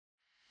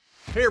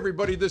Hey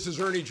everybody, this is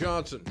Ernie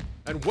Johnson,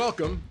 and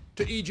welcome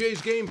to EJ's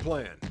Game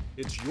Plan.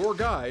 It's your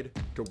guide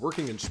to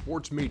working in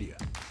sports media.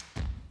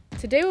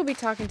 Today we'll be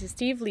talking to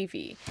Steve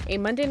Levy, a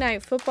Monday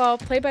Night Football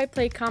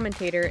play-by-play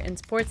commentator and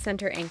Sports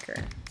Center anchor.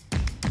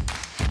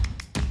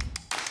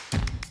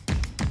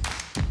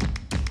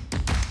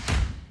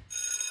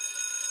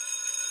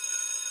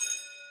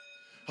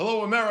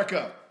 Hello,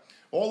 America.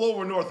 All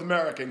over North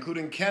America,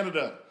 including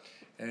Canada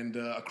and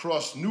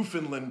across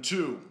Newfoundland,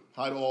 too.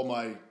 Hi to all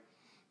my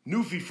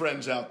Newfie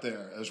friends out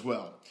there as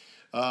well.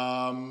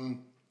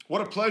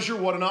 What a pleasure,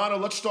 what an honor.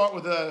 Let's start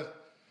with a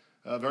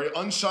very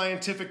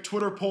unscientific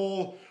Twitter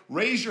poll.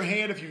 Raise your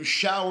hand if you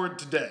showered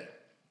today.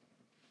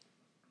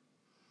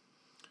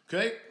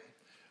 Okay.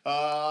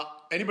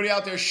 Anybody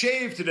out there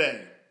shave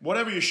today?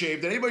 Whatever you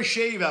shaved. Did anybody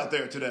shave out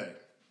there today?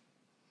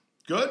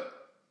 Good?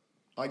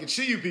 I can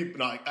see you people.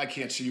 No, I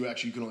can't see you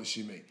actually. You can only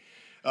see me.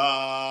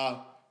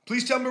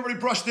 Please tell me everybody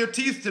brushed their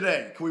teeth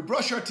today. Can we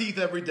brush our teeth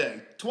every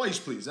day? Twice,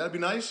 please. That'd be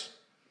nice.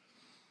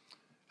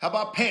 How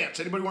about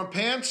pants? Anybody wearing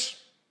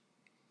pants?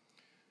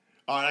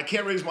 All right, I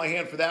can't raise my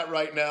hand for that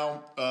right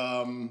now.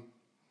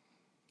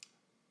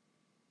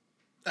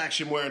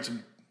 Actually, I'm wearing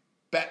some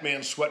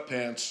Batman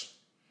sweatpants.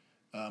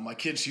 My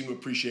kids seem to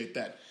appreciate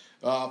that.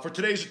 For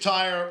today's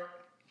attire,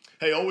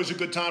 hey, always a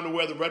good time to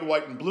wear the red,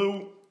 white, and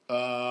blue.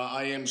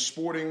 I am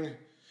sporting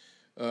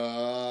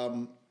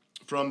from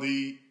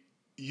the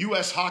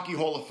U.S. Hockey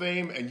Hall of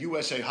Fame and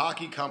USA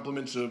Hockey,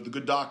 compliments of the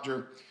good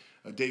doctor,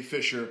 Dave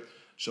Fisher.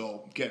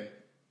 So, again,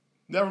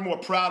 never more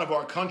proud of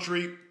our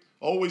country.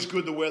 Always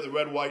good to wear the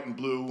red, white, and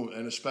blue,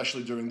 and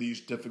especially during these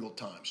difficult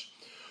times.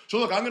 So,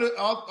 look,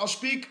 I'll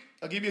speak.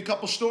 I'll give you a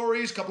couple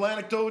stories, a couple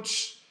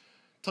anecdotes,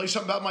 tell you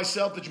something about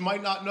myself that you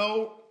might not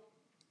know.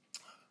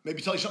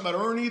 Maybe tell you something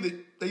about Ernie that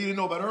you didn't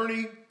know about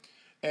Ernie.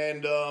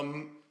 And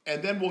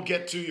then we'll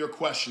get to your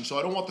questions. So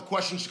I don't want the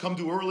questions to come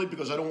too early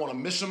because I don't want to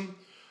miss them.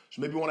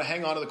 So maybe you want to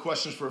hang on to the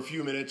questions for a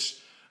few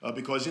minutes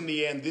because in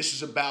the end, this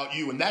is about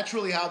you. And that's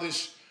really how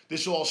this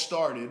all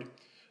started.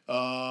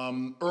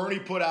 Ernie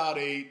put out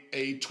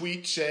a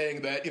tweet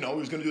saying that, he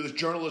was going to do this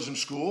journalism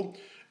school.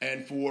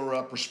 And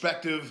for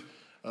prospective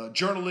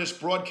journalists,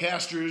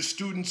 broadcasters,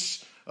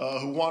 students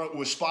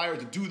who aspire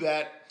to do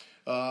that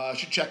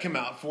should check him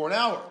out for an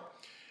hour.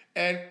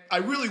 And I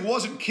really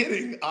wasn't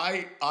kidding.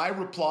 I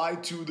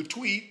replied to the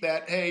tweet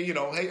that, hey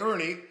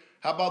Ernie,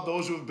 how about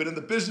those who have been in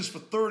the business for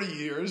 30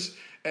 years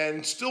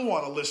and still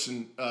want to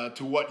listen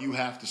to what you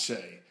have to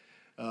say?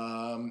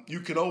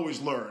 You can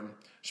always learn,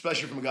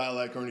 especially from a guy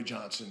like Ernie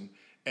Johnson.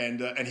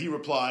 And he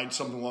replied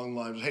something along the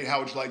lines of, hey, how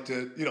would you like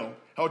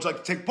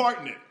to take part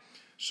in it?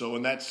 So,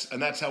 and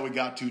that's how we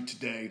got to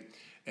today.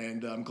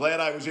 And I'm glad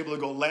I was able to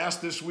go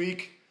last this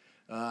week.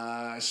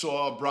 I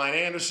saw Brian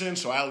Anderson,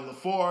 so Allie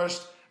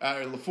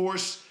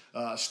LaForce,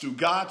 Stu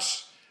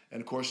Gotts,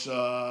 and of course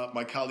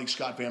my colleague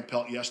Scott Van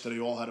Pelt yesterday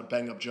all had a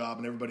bang-up job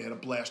and everybody had a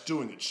blast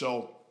doing it.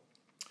 So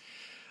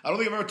I don't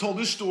think I've ever told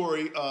this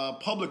story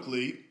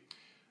publicly.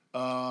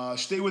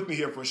 Stay with me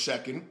here for a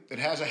second. It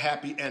has a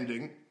happy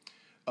ending.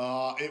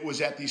 It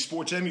was at the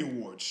Sports Emmy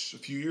Awards a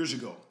few years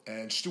ago,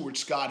 and Stuart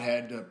Scott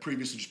had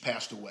previously just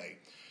passed away.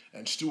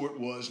 And Stuart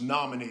was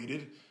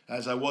nominated,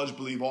 as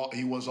believe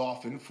he was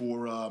often,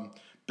 for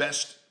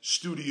Best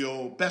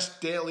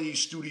Daily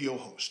Studio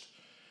Host.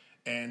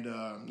 And,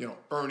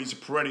 Ernie's a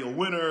perennial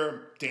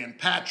winner, Dan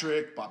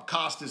Patrick, Bob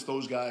Costas,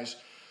 those guys.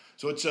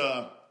 So it's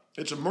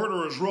a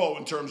murderer's row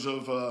in terms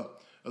of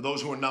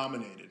those who are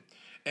nominated.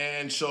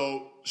 And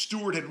so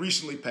Stuart had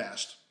recently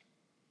passed.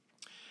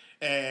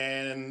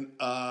 And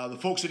the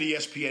folks at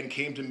ESPN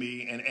came to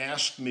me and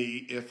asked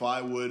me if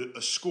I would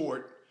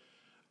escort,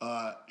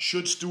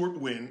 should Stuart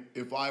win,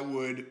 if I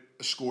would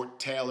escort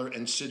Taylor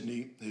and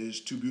Sydney,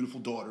 his two beautiful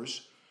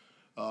daughters,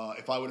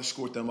 if I would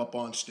escort them up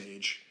on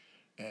stage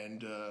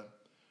and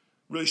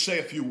really say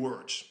a few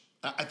words.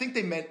 I think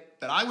they meant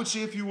that I would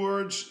say a few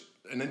words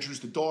and introduce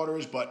the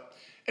daughters. But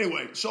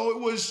anyway, so it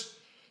was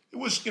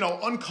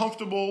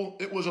uncomfortable.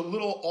 It was a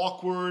little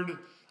awkward.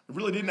 I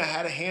really didn't know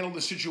how to handle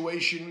the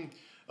situation.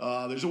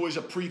 There's always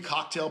a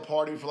pre-cocktail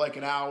party for like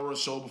an hour or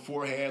so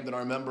beforehand. And I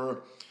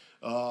remember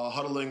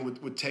huddling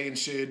with Tay and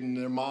Sid and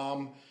their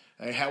mom.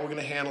 Hey, how we're going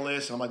to handle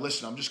this. And I'm like,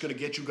 listen, I'm just going to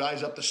get you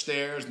guys up the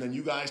stairs and then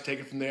you guys take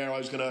it from there. I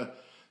was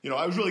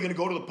really going to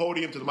go to the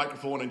podium, to the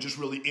microphone and just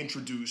really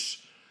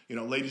introduce,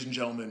 ladies and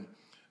gentlemen,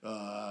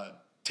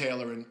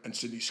 Taylor and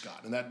Sydney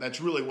Scott. And that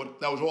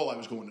was all I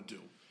was going to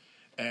do.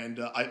 And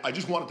I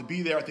just wanted to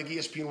be there. I think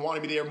ESPN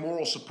wanted me there,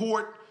 moral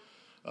support.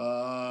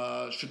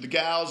 Should the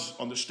gals,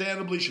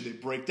 understandably, should they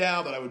break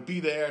down, that I would be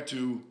there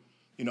to,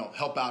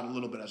 help out a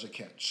little bit as I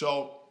can.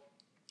 So,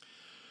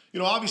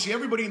 obviously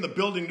everybody in the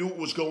building knew what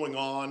was going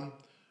on.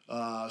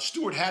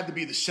 Stuart had to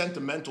be the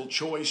sentimental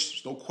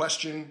choice, no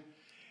question.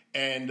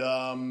 And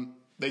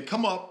they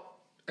come up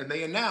and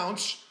they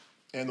announce,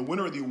 and the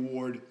winner of the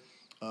award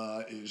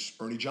is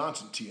Ernie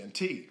Johnson,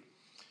 TNT.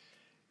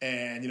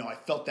 And, I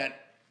felt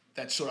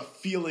that sort of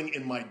feeling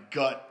in my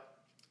gut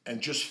and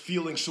just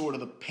feeling sort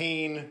of the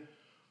pain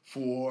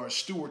for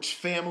Stuart's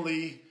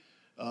family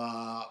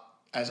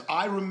as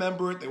I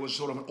remember it, there was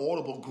sort of an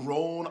audible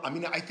groan. I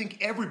mean, I think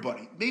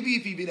everybody, maybe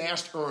if you'd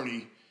asked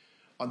Ernie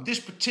on this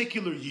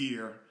particular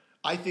year,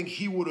 I think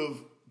he would have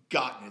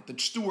gotten it,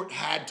 that Stewart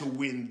had to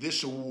win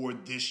this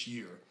award this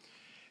year.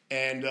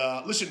 And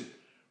listen,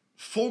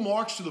 full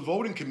marks to the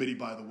voting committee,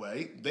 by the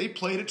way. They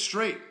played it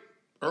straight.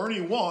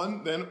 Ernie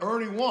won, then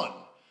Ernie won.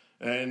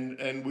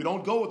 And we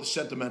don't go with the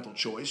sentimental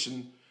choice,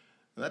 and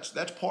that's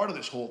part of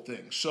this whole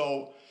thing.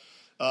 So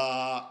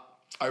I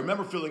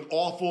remember feeling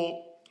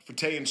awful for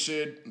Tay and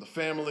Sid and the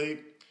family,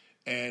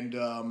 and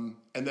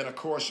then of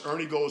course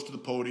Ernie goes to the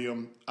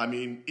podium. I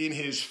mean, in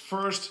his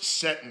first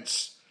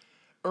sentence,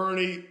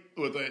 Ernie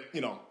with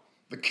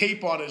the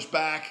cape on his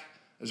back,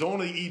 as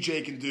only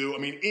EJ can do. I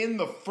mean, in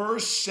the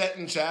first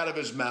sentence out of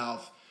his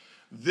mouth,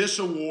 this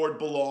award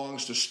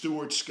belongs to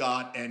Stuart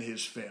Scott and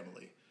his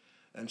family.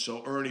 And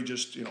so Ernie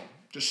just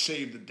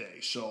saved the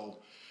day. So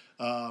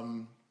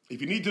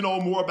if you need to know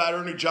more about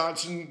Ernie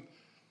Johnson,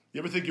 you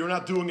ever think you're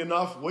not doing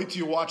enough, wait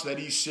till you watch that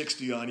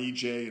E60 on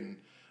EJ and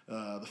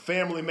the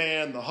family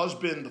man, the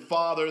husband, the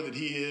father that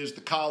he is,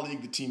 the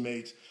colleague, the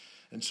teammate.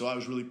 And so I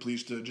was really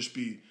pleased to just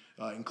be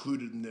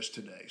included in this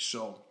today.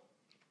 So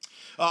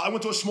I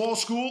went to a small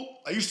school.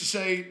 I used to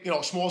say,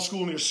 a small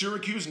school near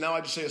Syracuse, and now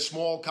I just say a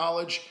small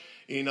college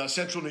in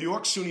central New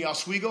York, SUNY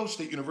Oswego,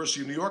 State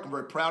University of New York. I'm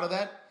very proud of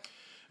that.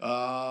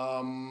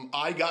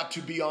 I got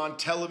to be on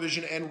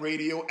television and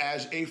radio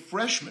as a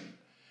freshman.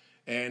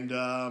 And,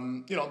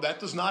 that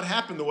does not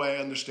happen the way I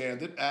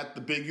understand it at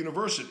the big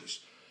universities.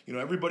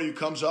 Everybody who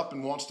comes up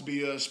and wants to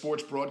be a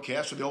sports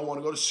broadcaster, they all want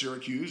to go to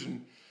Syracuse.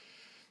 And,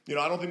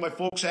 I don't think my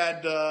folks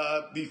had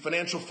the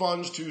financial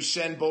funds to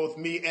send both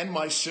me and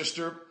my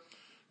sister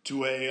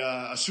to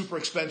a super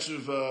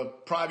expensive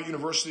private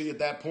university at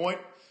that point.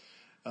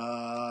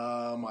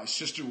 My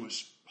sister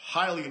was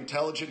highly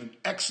intelligent, an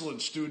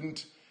excellent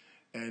student,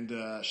 and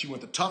she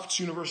went to Tufts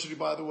University,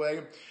 by the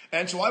way.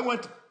 And so I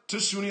went to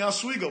SUNY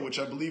Oswego, which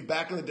I believe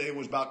back in the day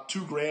was about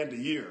 $2,000 a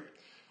year,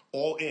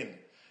 all in.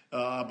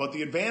 But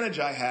the advantage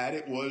I had,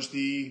 it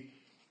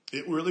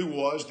really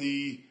was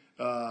the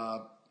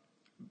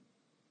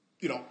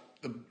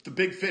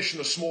big fish in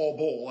the small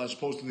bowl as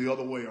opposed to the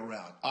other way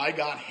around. I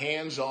got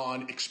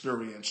hands-on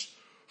experience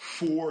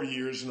 4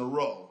 years in a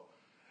row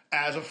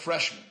as a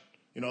freshman.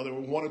 There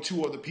were one or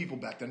two other people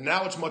back then.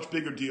 Now it's a much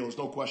bigger deal. There's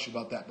no question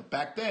about that. But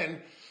back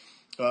then,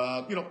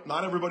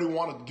 not everybody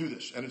wanted to do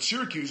this. And at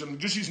Syracuse, I'm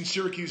just using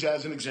Syracuse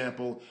as an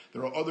example.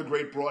 There are other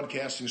great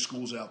broadcasting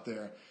schools out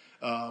there.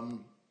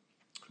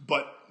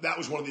 But that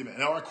was one of the events.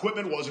 Now, our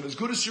equipment wasn't as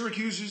good as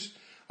Syracuse's.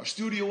 Our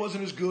studio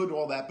wasn't as good and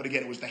all that. But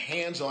again, it was the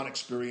hands-on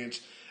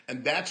experience.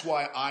 And that's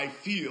why I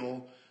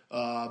feel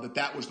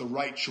that was the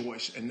right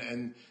choice.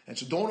 And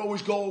so don't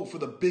always go for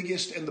the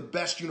biggest and the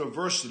best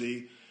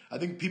university. I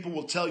think people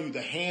will tell you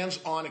the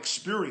hands-on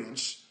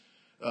experience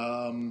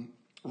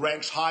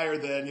ranks higher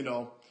than,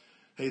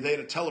 hey, they had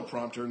a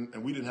teleprompter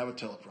and we didn't have a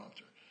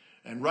teleprompter.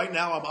 And right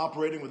now I'm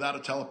operating without a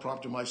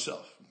teleprompter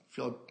myself.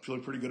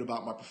 Feeling pretty good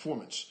about my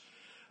performance.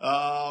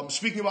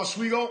 Speaking of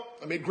Oswego,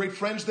 I made great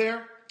friends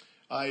there.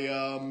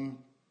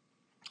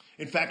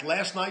 In fact,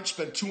 last night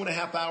spent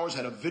 2.5 hours,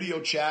 had a video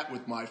chat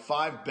with my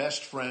 5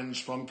 best friends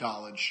from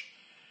college.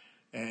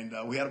 And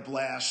we had a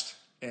blast.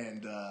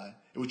 And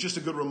it was just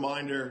a good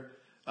reminder.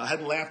 I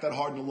hadn't laughed that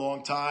hard in a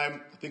long time.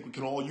 I think we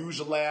can all use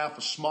a laugh,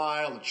 a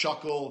smile, a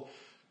chuckle.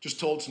 Just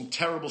told some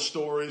terrible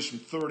stories from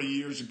 30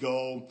 years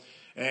ago.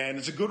 And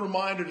it's a good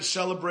reminder to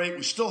celebrate.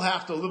 We still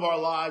have to live our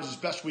lives as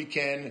best we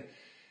can,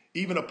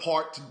 even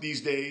apart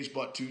these days,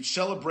 but to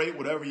celebrate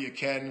whatever you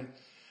can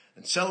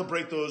and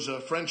celebrate those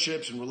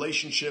friendships and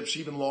relationships,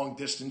 even long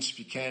distance if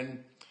you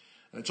can.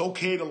 And it's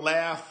okay to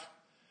laugh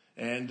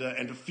and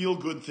to feel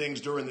good things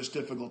during this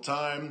difficult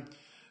time.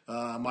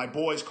 My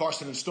boys,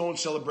 Carson and Stone,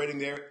 celebrating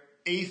their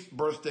 8th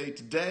birthday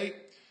today.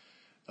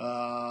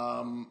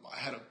 I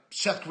had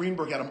Seth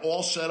Greenberg had them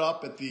all set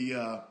up at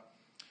the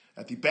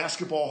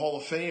Basketball Hall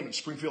of Fame in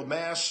Springfield,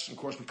 Mass. Of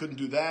course, we couldn't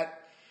do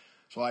that.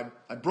 So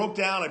I broke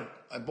down.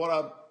 I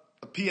bought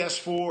a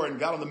PS4 and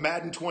got on the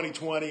Madden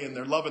 2020, and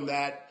they're loving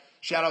that.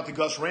 Shout out to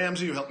Gus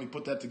Ramsey, who helped me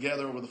put that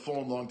together over the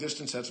phone long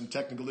distance. Had some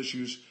technical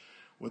issues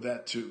with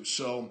that, too.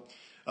 So,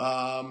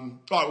 all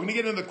right, we're going to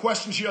get into the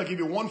questions here. I'll give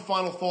you one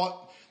final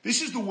thought.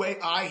 This is the way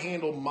I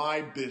handle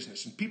my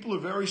business. And people are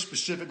very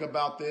specific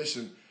about this.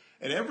 And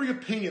every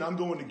opinion I'm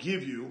going to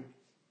give you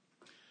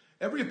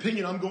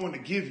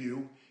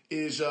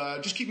is,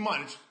 just keep in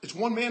mind, it's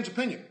one man's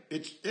opinion.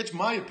 It's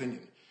my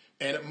opinion.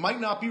 And it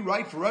might not be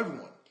right for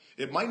everyone.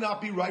 It might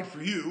not be right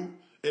for you.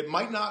 It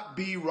might not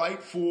be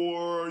right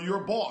for your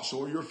boss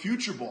or your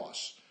future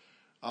boss.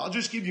 I'll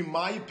just give you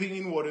my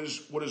opinion, what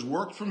has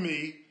worked for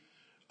me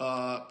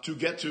to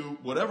get to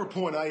whatever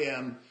point I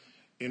am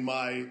in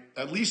my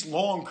at least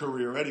long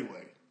career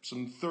anyway.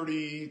 Some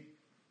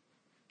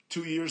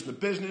 32 years in the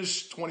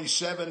business,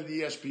 27 at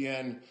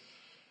ESPN,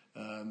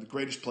 the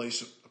greatest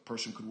place a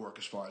person could work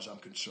as far as I'm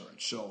concerned.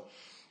 So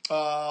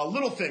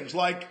little things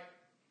like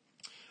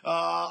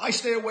I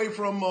stay away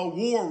from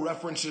war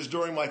references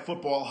during my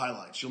football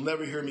highlights. You'll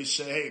never hear me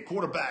say, hey,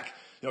 quarterback,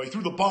 he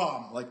threw the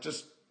bomb. Like,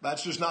 just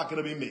That's just not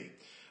going to be me.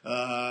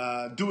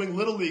 Doing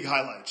Little League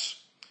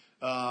highlights.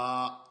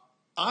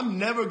 I'm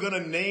never going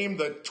to name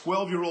the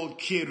 12-year-old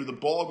kid who the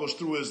ball goes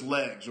through his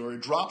legs or he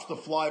drops the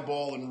fly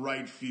ball in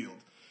right field.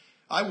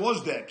 I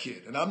was that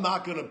kid, and I'm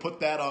not going to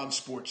put that on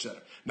SportsCenter.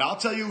 Now, I'll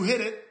tell you who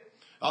hit it.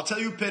 I'll tell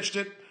you who pitched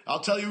it.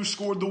 I'll tell you who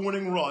scored the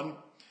winning run.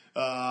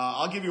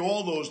 I'll give you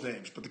all those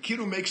names. But the kid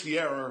who makes the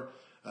error,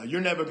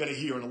 you're never going to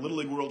hear in a Little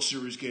League World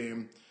Series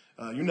game.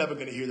 You're never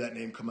going to hear that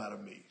name come out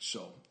of me.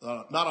 So,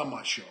 not on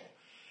my show.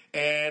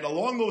 And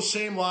along those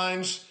same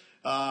lines,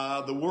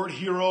 the word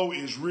hero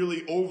is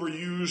really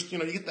overused. You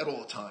get that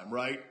all the time,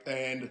 right?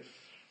 And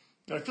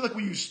I feel like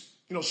we use,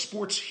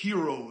 sports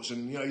heroes.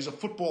 And, he's a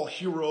football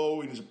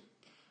hero and he's a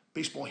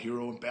baseball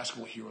hero and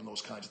basketball hero and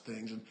those kinds of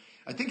things. And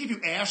I think if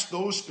you ask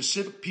those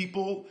specific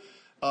people,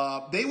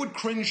 they would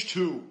cringe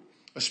too,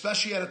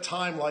 especially at a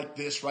time like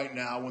this right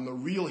now when the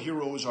real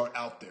heroes are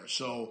out there.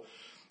 So,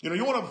 you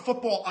want to have a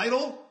football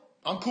idol?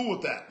 I'm cool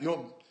with that.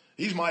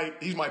 He's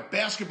my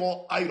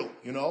basketball idol,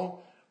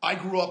 I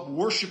grew up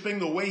worshiping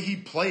the way he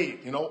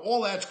played,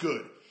 all that's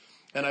good.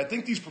 And I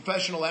think these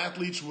professional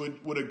athletes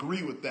would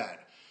agree with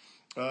that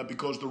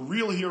because the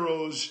real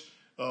heroes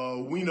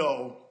we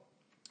know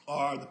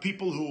are the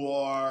people who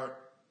are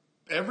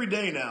every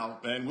day now,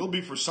 and will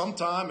be for some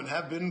time and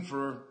have been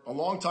for a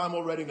long time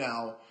already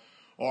now,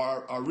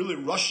 are really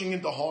rushing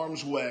into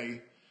harm's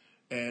way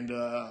and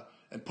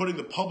putting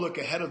the public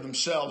ahead of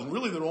themselves and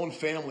really their own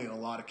family in a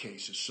lot of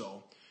cases.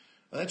 So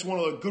that's one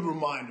of the good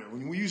reminder.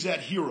 When we use that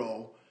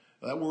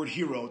word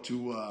hero,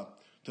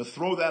 to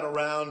throw that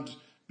around,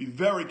 be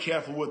very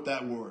careful with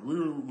that word. We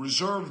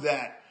reserve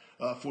that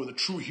for the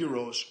true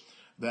heroes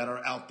that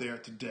are out there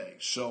today.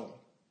 So,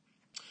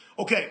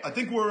 okay, I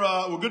think we're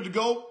good to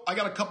go. I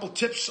got a couple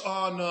tips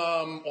on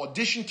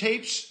audition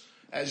tapes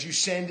as you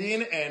send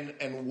in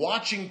and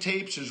watching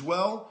tapes as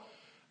well.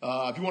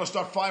 If you want to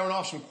start firing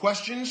off some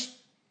questions,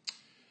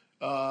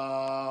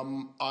 I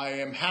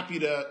am happy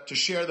to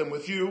share them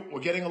with you.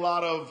 We're getting a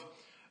lot of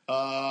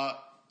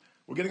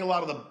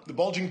the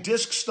bulging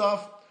disc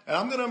stuff, and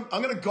I'm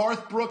gonna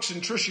Garth Brooks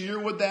and Trisha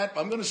Yearwood that.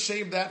 I'm gonna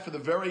save that for the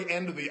very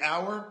end of the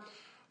hour.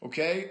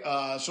 Okay,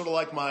 sort of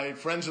like my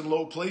Friends in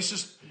Low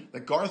Places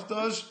that Garth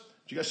does.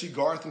 Did you guys see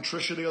Garth and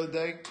Trisha the other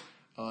day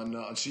on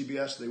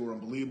CBS? They were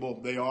unbelievable.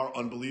 They are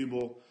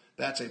unbelievable.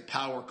 That's a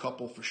power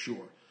couple for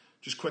sure.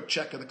 Just quick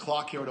check of the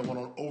clock here. I don't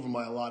want to over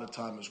my allotted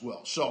time as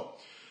well. So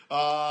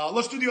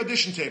let's do the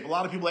audition tape. A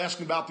lot of people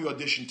asking about the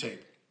audition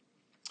tape.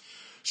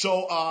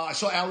 So I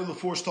saw Allie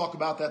LaForce talk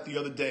about that the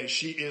other day.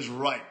 She is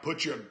right.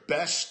 Put your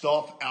best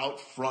stuff out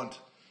front.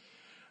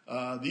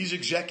 These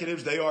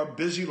executives, they are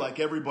busy like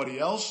everybody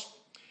else,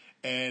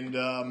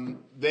 and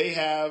they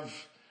have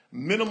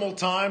minimal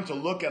time to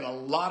look at a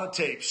lot of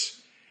tapes.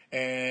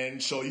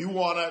 And so you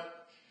want to,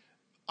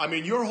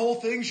 your whole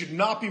thing should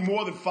not be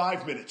more than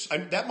 5 minutes.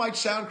 That might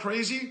sound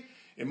crazy.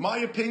 In my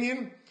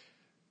opinion,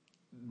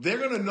 they're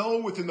going to know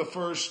within the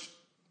first,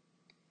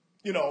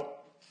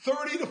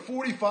 30 to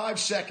 45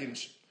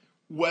 seconds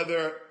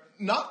whether,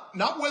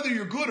 not whether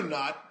you're good or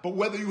not, but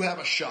whether you have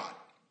a shot.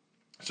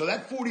 So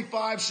that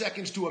 45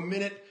 seconds to a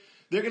minute,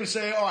 they're going to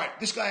say, all right,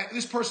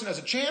 this person has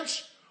a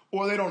chance,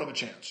 or they don't have a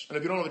chance. And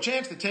if you don't have a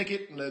chance, they take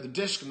it, and the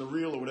disc and the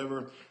reel or whatever,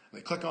 and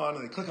they click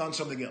on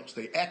something else.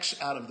 They X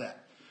out of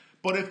that.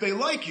 But if they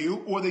like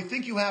you, or they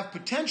think you have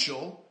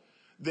potential,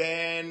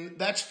 then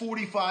that's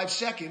 45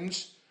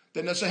 seconds.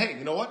 Then they'll say, hey,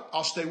 you know what?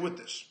 I'll stay with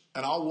this,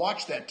 and I'll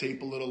watch that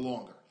tape a little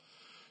longer.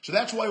 So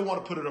that's why I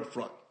want to put it up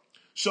front.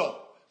 So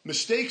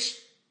mistakes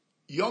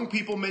young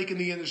people make in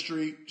the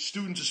industry,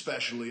 students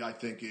especially, I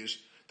think, is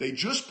they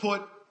just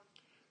put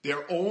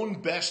their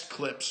own best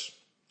clips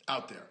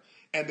out there.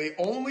 And they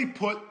only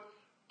put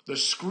the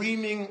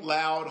screaming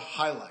loud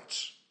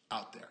highlights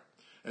out there.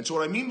 And so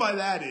what I mean by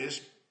that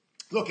is,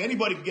 look,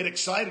 anybody can get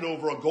excited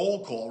over a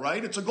goal call,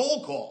 right? It's a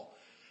goal call.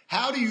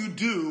 How do you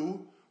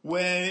do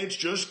when it's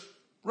just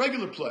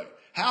regular play?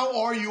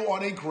 How are you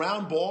on a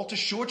ground ball to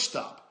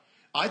shortstop?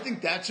 I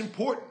think that's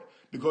important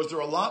because there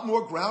are a lot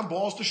more ground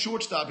balls to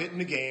shortstop hitting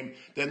the game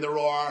than there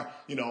are,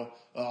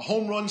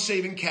 home run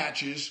saving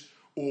catches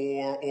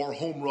or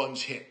home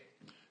runs hit.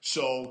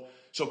 So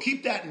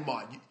keep that in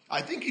mind.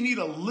 I think you need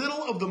a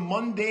little of the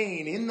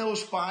mundane in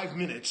those 5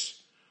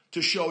 minutes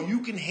to show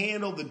you can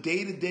handle the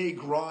day-to-day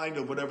grind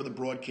of whatever the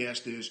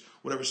broadcast is,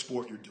 whatever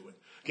sport you're doing.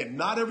 Again,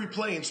 not every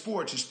play in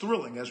sports is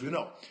thrilling, as we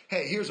know.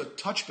 Hey, here's a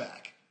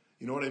touchback.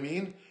 You know what I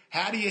mean?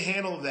 How do you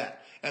handle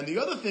that? And the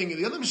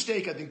other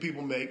mistake I think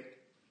people make,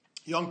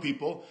 young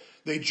people,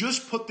 they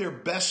just put their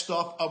best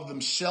stuff of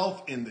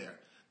themselves in there.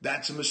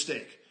 That's a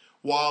mistake.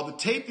 While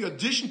the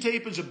audition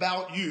tape is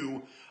about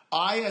you,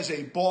 I, as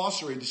a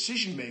boss or a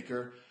decision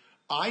maker,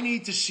 I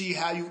need to see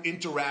how you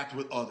interact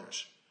with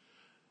others.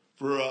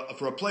 For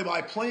a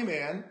play-by-play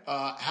man,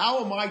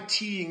 how am I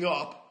teeing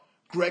up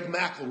Greg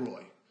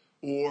McElroy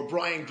or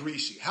Brian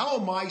Griese? How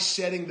am I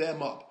setting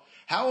them up?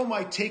 How am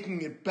I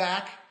taking it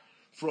back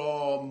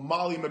from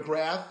Molly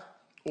McGrath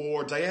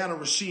or Diana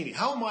Rossini?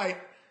 How am I?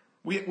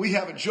 We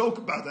have a joke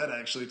about that,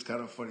 actually. It's kind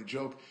of a funny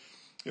joke.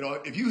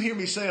 if you hear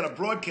me say on a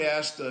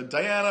broadcast,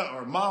 Diana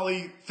or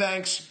Molly,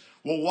 thanks,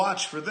 we'll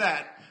watch for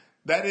that.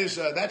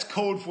 That's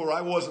code for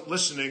I wasn't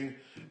listening,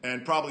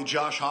 and probably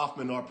Josh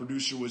Hoffman, our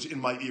producer, was in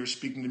my ear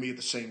speaking to me at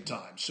the same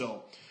time.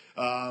 So,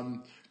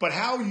 but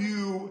how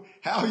you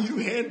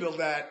handle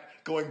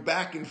that going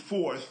back and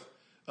forth,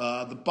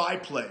 the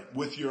byplay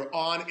with your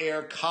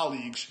on-air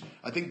colleagues,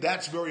 I think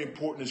that's very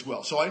important as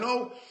well. So I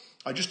know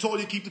I just told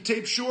you keep the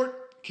tape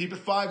short, keep it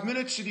 5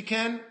 minutes if you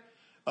can,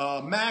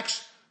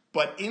 max.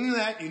 But in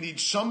that you need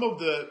some of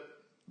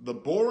the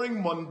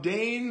boring,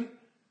 mundane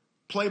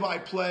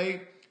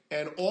play-by-play,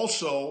 and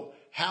also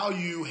how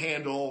you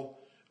handle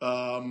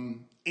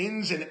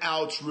ins and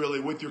outs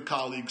really with your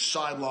colleagues,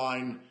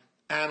 sideline,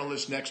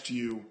 analysts next to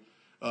you,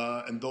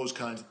 and those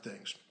kinds of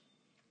things.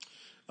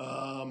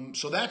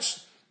 So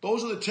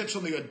those are the tips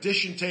on the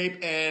audition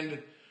tape.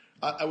 And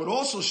I would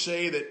also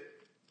say that,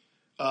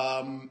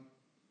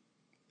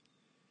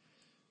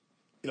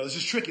 this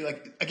is tricky.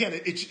 Like, again,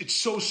 it's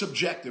so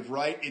subjective,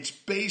 right? It's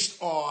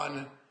based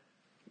on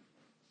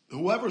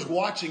whoever's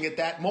watching at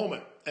that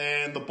moment.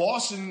 And the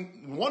boss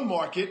in one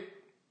market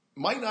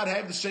might not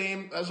have the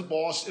same as a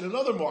boss in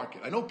another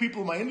market. I know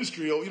people in my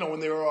industry, when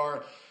there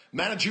are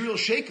managerial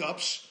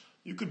shakeups,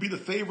 you could be the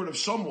favorite of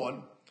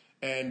someone,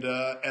 and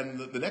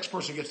the next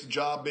person gets the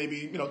job,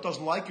 maybe,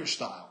 doesn't like your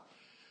style,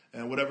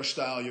 and whatever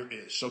style yours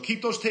is. So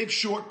keep those tapes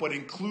short, but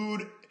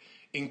include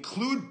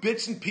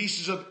bits and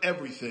pieces of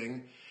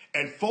everything,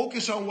 and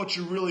focus on what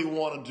you really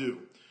want to do.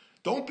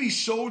 Don't be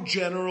so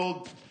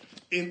general.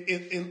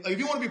 If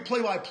you want to be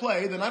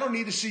play-by-play, then I don't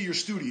need to see your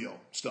studio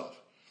stuff.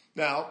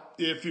 Now,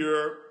 if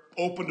you're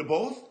open to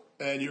both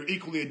and you're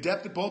equally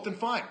adept at both, then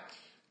fine.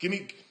 Give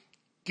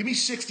me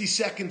 60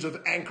 seconds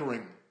of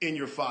anchoring in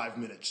your 5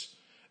 minutes,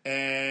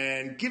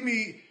 and give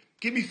me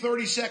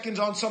 30 seconds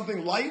on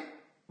something light,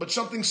 but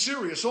something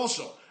serious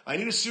also. I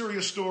need a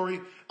serious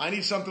story. I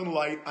need something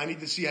light. I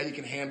need to see how you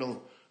can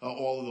handle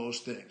all of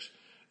those things.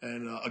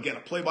 And again,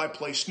 a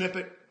play-by-play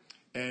snippet,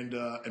 and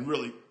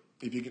really,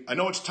 if you can, I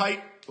know it's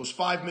tight, those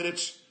 5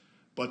 minutes,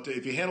 but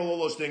if you handle all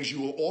those things, you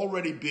will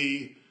already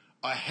be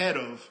ahead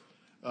of,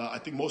 I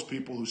think, most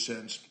people who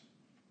send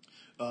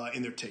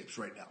in their tapes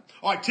right now.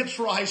 All right, tips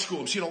for high school.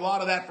 I'm seeing a lot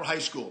of that for high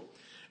school.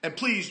 And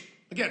please,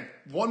 again,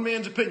 one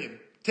man's opinion.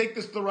 Take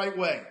this the right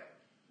way.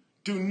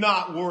 Do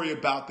not worry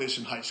about this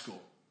in high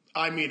school.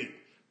 I mean it.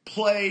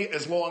 Play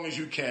as long as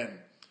you can.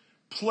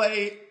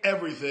 Play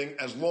everything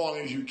as long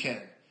as you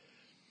can.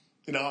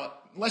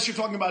 Unless you're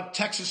talking about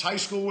Texas high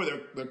school where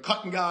they're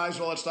cutting guys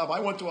and all that stuff. I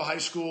went to a high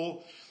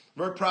school,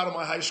 very proud of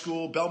my high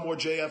school, Belmore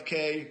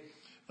JFK,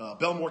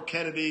 Belmore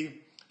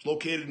Kennedy. It's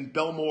located in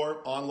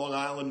Belmore on Long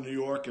Island, New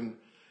York. And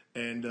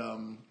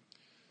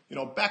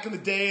back in the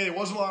day, there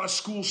wasn't a lot of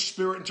school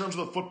spirit in terms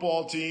of the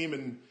football team.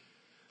 And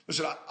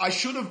listen, I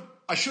should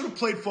have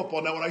played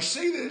football. Now, when I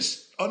say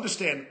this,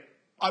 understand,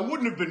 I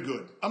wouldn't have been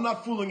good. I'm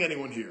not fooling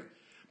anyone here.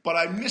 But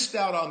I missed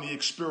out on the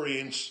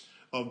experience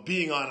of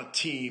being on a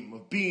team,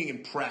 of being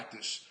in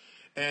practice.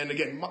 And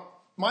again,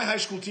 my high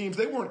school teams,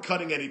 they weren't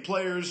cutting any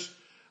players.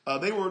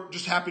 They were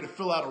just happy to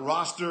fill out a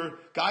roster.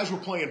 Guys were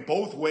playing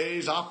both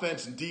ways,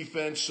 offense and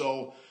defense.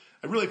 So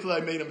I really feel I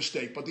made a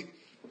mistake. But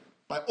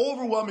my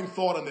overwhelming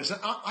thought on this,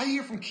 and I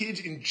hear from kids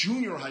in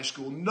junior high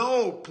school,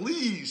 no,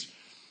 please,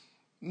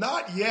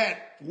 not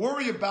yet.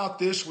 Worry about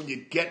this when you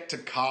get to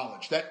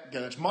college.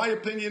 That's my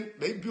opinion.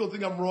 Maybe people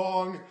think I'm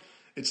wrong.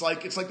 It's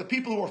like the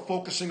people who are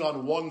focusing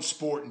on one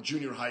sport in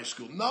junior high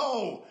school.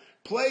 No,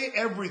 play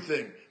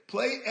everything.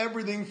 Play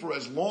everything for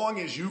as long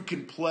as you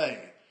can play.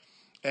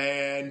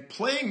 And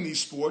playing these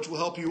sports will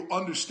help you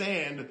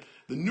understand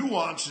the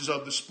nuances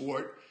of the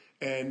sport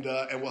and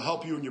will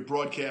help you in your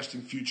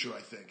broadcasting future,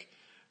 I think.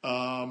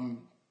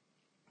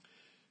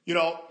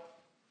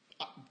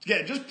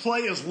 Again, just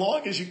play as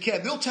long as you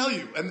can. They'll tell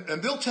you,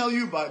 and they'll tell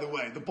you, by the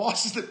way, the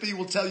bosses that be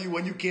will tell you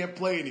when you can't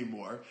play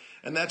anymore.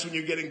 And that's when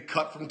you're getting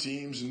cut from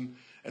teams and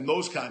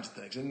those kinds of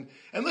things. And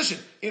listen,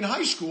 in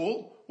high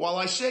school, while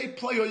I say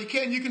play all you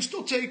can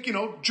still take,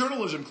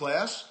 journalism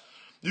class.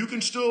 You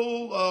can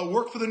still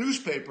work for the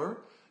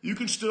newspaper. You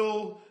can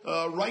still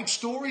write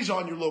stories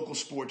on your local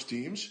sports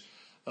teams.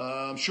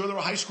 I'm sure there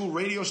are high school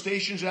radio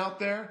stations out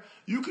there.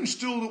 You can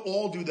still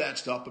all do that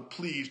stuff, but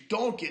please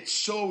don't get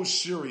so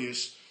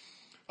serious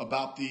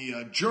about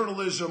the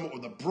journalism or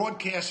the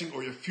broadcasting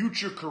or your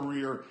future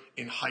career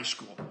in high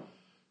school.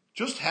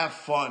 Just have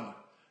fun.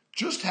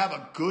 Just have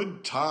a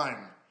good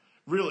time.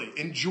 Really,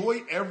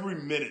 enjoy every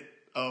minute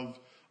of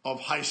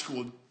high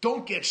school.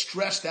 Don't get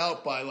stressed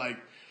out by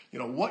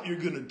what you're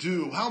going to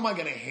do. How am I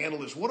going to handle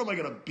this? What am I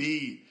going to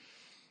be?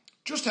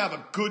 Just have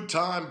a good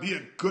time. Be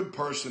a good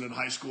person in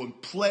high school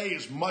and play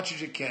as much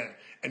as you can.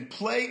 And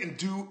play and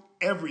do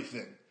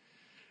everything.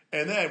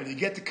 And then when you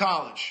get to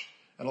college,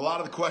 and a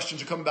lot of the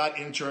questions are coming about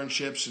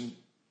internships, and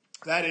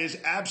that is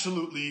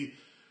absolutely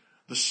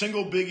the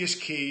single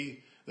biggest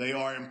key. They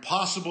are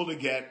impossible to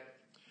get.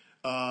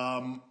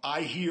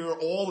 I hear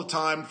all the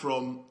time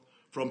from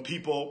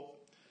people,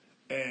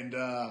 and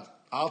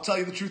I'll tell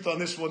you the truth on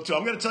this one too.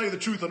 I'm going to tell you the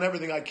truth on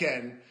everything I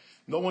can.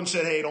 No one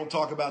said, hey, don't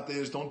talk about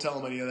this, don't tell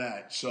them any of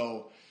that.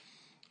 So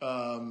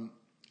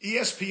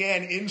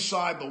ESPN,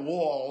 inside the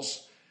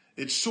walls,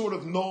 it's sort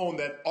of known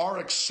that our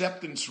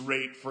acceptance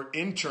rate for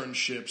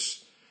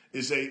internships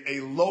is a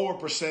lower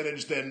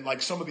percentage than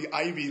like some of the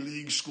Ivy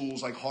League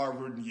schools like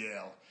Harvard and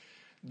Yale.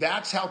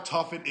 That's how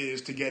tough it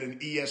is to get an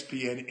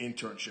ESPN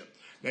internship.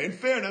 Now, in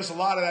fairness, a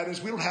lot of that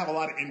is we don't have a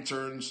lot of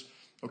interns,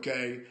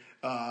 okay?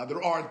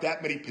 There aren't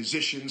that many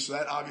positions, so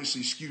that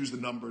obviously skews the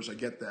numbers. I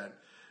get that.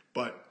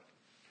 But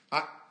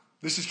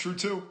this is true,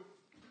 too.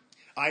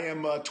 I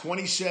am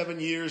 27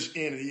 years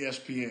in at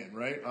ESPN,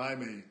 right?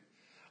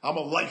 I'm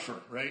a lifer,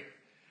 right?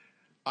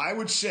 I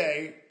would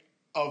say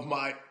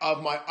I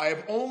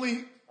have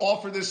only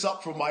offered this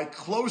up for my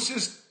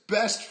closest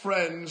best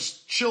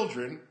friends'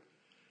 children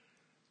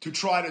to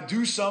try to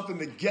do something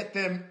to get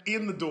them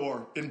in the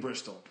door in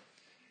Bristol.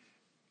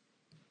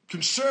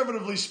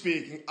 Conservatively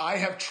speaking, I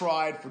have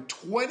tried for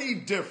 20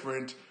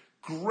 different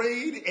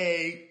grade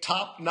A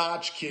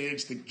top-notch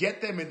kids to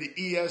get them into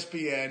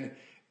ESPN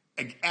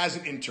as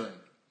an intern.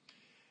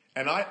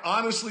 And I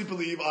honestly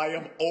believe I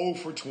am 0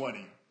 for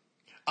 20.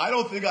 I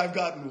don't think I've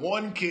gotten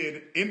one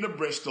kid into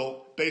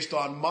Bristol based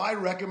on my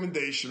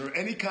recommendation or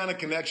any kind of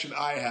connection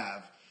I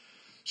have.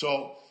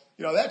 So,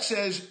 that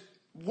says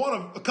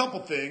a couple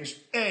things.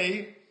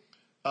 A,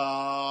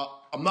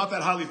 I'm not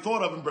that highly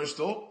thought of in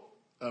Bristol,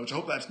 which I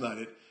hope that's not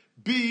it.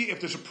 B, if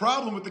there's a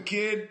problem with the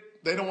kid,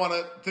 they don't want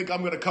to think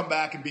I'm going to come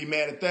back and be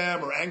mad at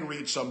them or angry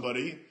at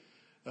somebody,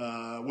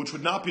 which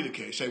would not be the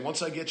case. Hey,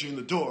 once I get you in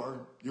the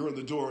door, you're in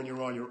the door and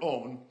you're on your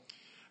own.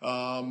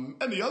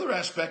 And the other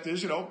aspect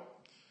is,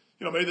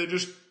 maybe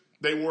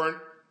they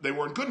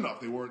weren't good enough.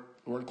 They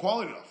weren't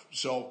quality enough.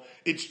 So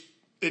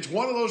it's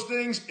one of those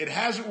things. It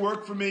hasn't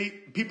worked for me.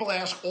 People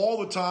ask all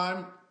the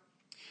time.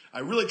 I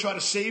really try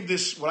to save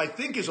this, what I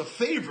think is a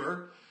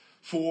favor,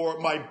 for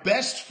my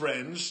best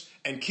friends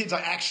and kids I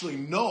actually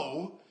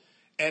know,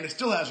 and it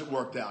still hasn't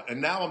worked out.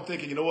 And now I'm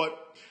thinking, you know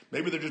what?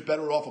 Maybe they're just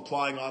better off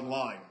applying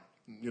online.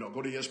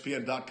 Go to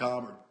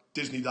ESPN.com or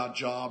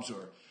Disney.jobs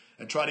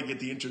and try to get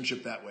the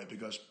internship that way,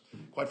 because,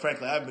 quite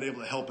frankly, I haven't been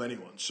able to help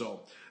anyone. So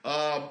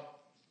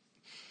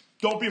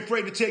don't be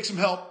afraid to take some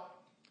help.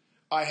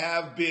 I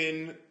have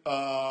been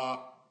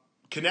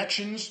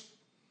connections.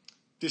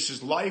 This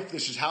is life.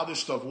 This is how this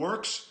stuff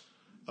works.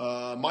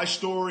 My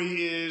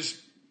story is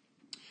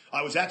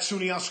I was at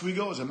SUNY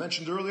Oswego, as I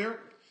mentioned earlier,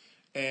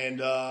 and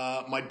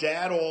my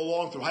dad all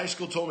along through high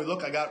school told me,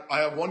 look, I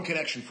have one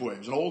connection for you. He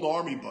was an old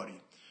Army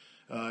buddy.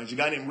 He's a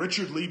guy named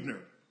Richard Liebner,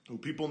 who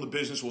people in the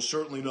business will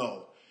certainly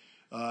know.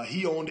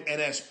 He owned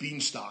NS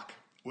Beanstalk,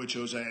 which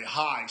was a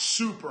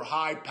super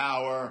high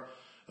power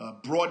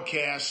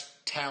broadcast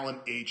talent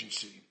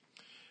agency.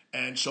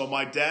 And so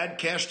my dad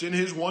cashed in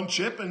his one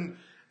chip and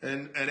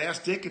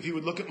asked Dick if he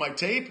would look at my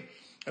tape.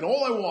 And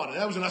all I wanted,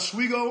 that was in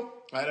Oswego.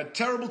 I had a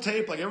terrible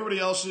tape like everybody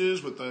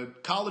else's with a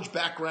college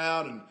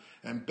background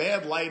and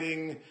bad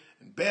lighting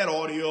and bad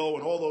audio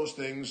and all those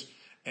things.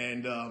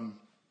 And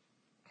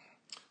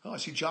I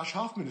see Josh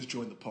Hoffman has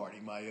joined the party,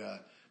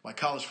 my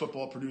college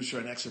football producer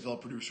and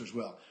XFL producer as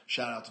well.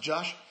 Shout out to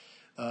Josh.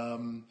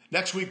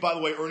 Next week, by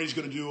the way, Ernie's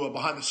going to do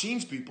behind the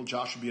scenes people.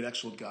 Josh would be an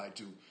excellent guy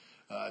to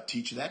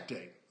teach that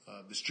day,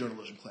 this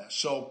journalism class.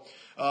 So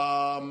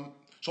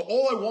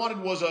all I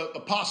wanted was a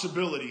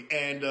possibility.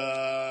 And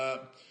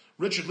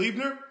Richard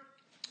Liebner,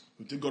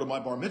 who did go to my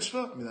bar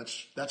mitzvah, I mean,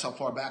 that's how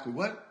far back we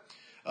went,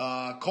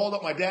 called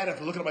up my dad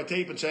after looking at my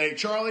tape and say, hey,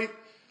 Charlie,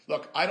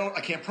 look,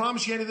 I can't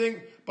promise you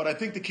anything, but I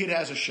think the kid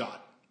has a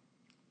shot.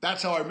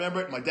 That's how I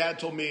remember it. My dad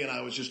told me, and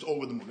I was just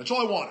over the moon. That's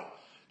all I wanted.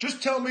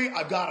 Just tell me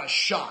I've got a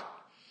shot.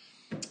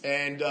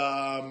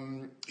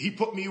 And he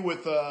put me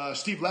with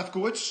Steve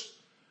Lefkowitz,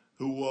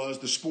 who was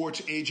the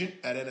sports agent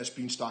at NS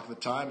Beanstalk at the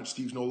time, and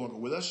Steve's no longer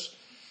with us.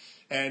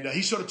 And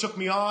he sort of took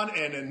me on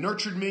and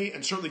nurtured me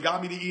and certainly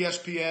got me to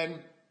ESPN.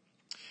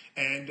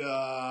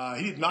 And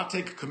he did not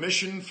take a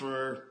commission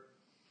for,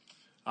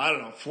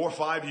 4 or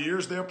 5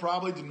 years there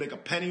probably. Didn't make a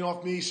penny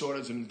off me, sort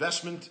of as an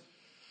investment.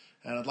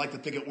 And I'd like to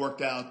think it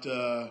worked out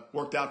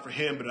for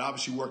him, but it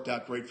obviously worked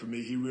out great for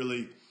me. He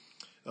really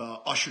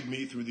ushered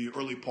me through the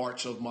early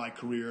parts of my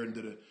career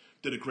and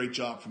did a great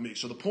job for me.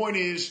 So the point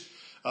is,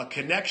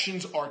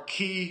 connections are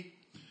key.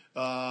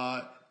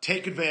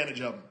 Take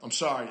advantage of them. I'm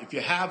sorry. If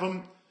you have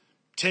them,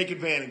 take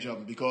advantage of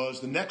them,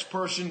 because the next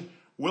person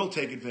will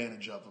take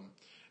advantage of them.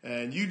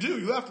 And you do.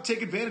 You have to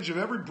take advantage of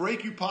every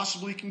break you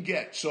possibly can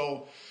get.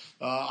 So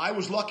I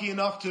was lucky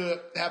enough to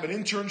have an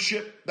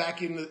internship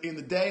back in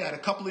the day. I had a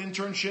couple of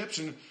internships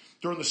and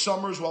during the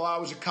summers while I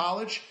was at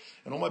college.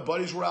 And all my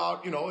buddies were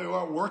out, they were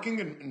out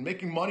working and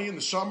making money in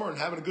the summer and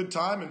having a good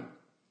time. And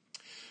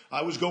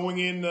I was going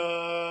in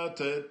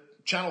to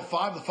Channel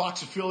 5, the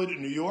Fox affiliate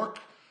in New York,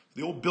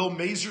 the old Bill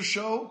Mazer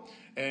show,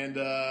 and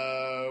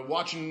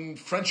watching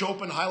French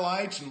Open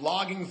highlights and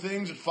logging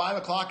things at 5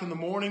 o'clock in the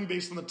morning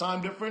based on the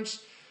time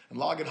difference and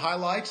logging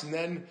highlights. And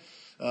then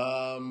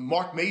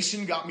Mark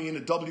Mason got me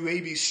into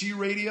WABC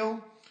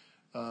radio,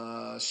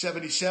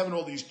 77,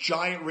 all these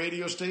giant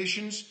radio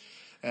stations.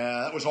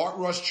 That was Art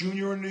Rush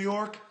Jr. in New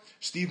York.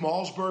 Steve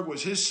Malzberg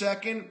was his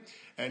second,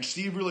 and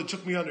Steve really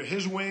took me under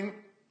his wing,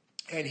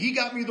 and he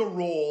got me the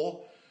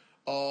role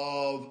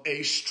of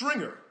a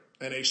stringer.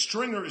 And a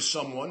stringer is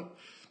someone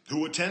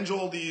who attends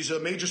all these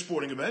major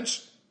sporting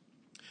events.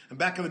 And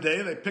back in the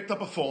day, they picked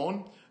up a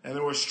phone, and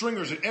there were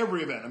stringers at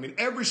every event. I mean,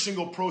 every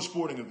single pro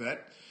sporting event.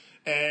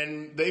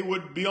 And they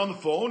would be on the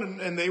phone,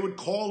 and they would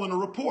call in a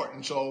report.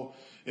 And so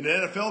in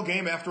an NFL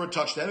game, after a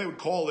touchdown, they would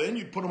call in.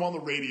 You'd put them on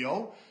the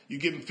radio.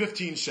 You'd give them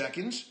 15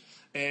 seconds,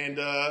 and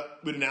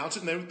we'd announce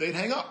it, and they'd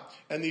hang up.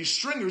 And these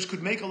stringers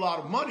could make a lot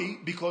of money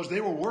because they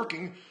were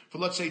working for,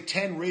 let's say,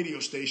 10 radio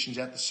stations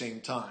at the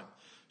same time.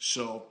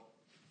 So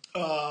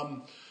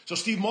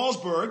Steve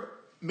Malzberg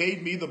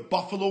made me the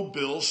Buffalo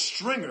Bills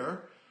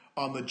stringer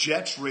on the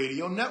Jets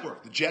radio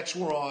network. The Jets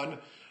were on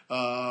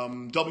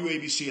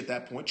WABC at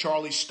that point.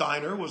 Charlie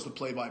Steiner was the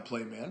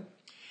play-by-play man.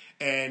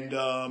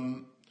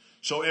 And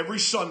so every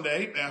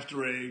Sunday,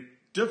 after a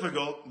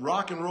difficult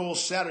rock and roll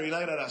Saturday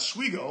night at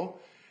Oswego,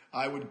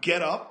 I would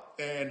get up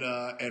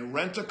and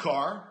rent a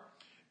car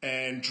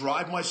and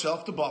drive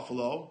myself to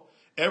Buffalo.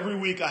 Every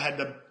week I had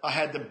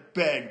to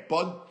beg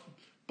Bud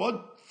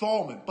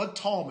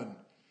Tallman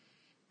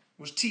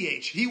was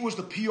TH. He was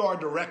the PR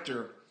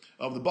director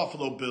of the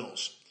Buffalo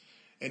Bills.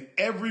 And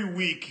every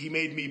week he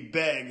made me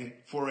beg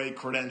for a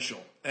credential.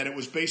 And it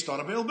was based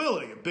on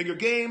availability. A bigger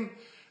game,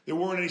 there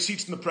weren't any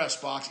seats in the press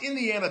box. In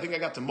the end, I think I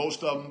got to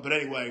most of them. But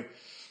anyway,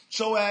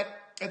 so at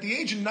the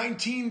age of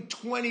 19,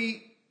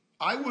 20,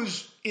 I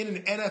was in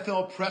an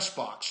NFL press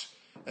box.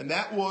 And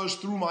that was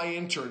through my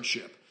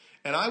internship.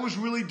 And I was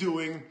really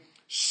doing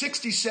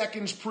 60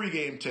 seconds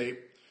pregame tape,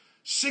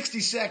 60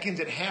 seconds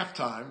at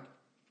halftime,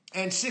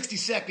 and 60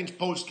 seconds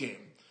postgame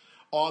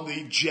on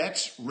the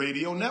Jets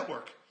radio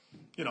network.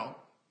 You know,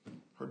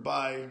 heard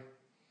by a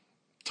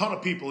ton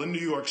of people in New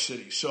York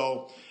City.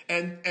 So,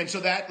 and so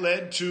that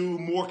led to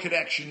more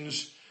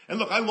connections. And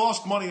look, I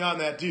lost money on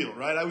that deal,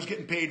 right? I was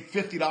getting paid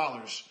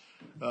 $50,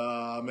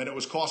 and it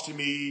was costing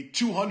me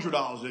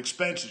 $200 in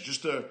expenses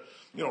just to,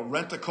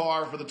 rent a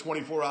car for the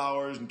 24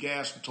 hours and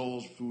gas and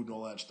tolls, food and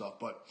all that stuff.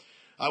 But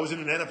I was in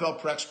an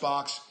NFL press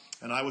box,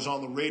 and I was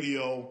on the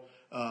radio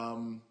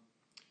in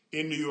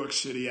New York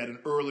City at an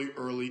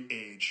early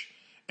age.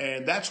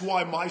 And that's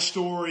why my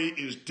story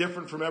is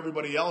different from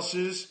everybody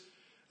else's.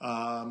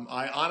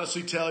 I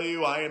honestly tell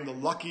you, I am the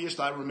luckiest.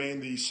 I remain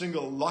the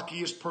single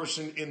luckiest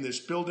person in this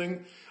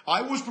building.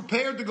 I was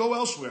prepared to go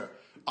elsewhere.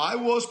 I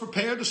was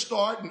prepared to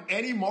start in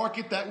any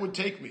market that would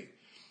take me.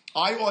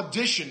 I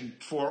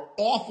auditioned for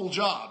awful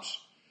jobs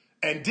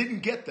and didn't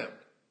get them.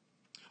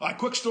 All right,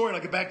 quick story, and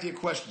I'll get back to your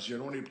questions here. I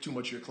don't want to get too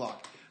much of your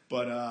clock.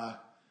 But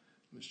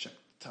let's check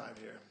the time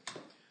here.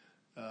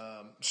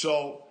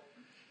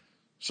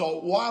 So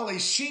while a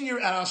senior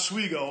at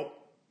Oswego,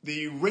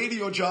 the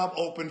radio job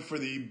opened for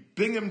the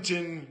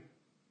Binghamton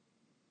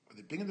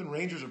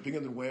Rangers or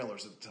Binghamton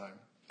Whalers at the time.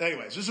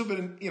 Anyways, this would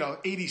have been,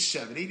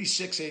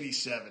 86,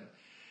 87.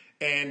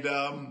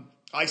 And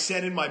I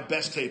sent in my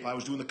best tape. I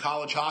was doing the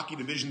college hockey,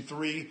 Division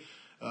III.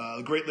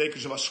 The Great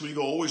Lakers of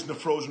Oswego, always in the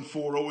Frozen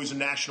Four, always a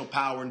national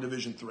power in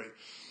Division III.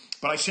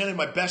 But I sent in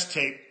my best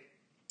tape,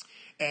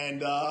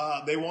 and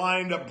they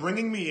wind up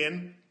bringing me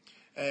in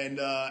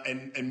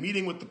and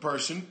meeting with the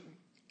person.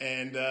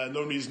 And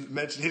no need to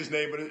mention his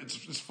name, but it's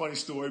a funny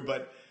story.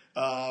 But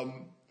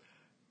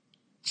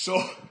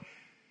so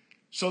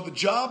the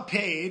job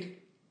paid.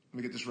 Let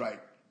me get this right.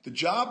 The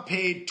job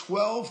paid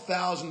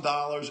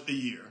 $12,000 a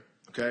year.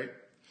 Okay,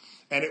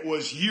 and it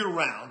was year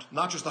round,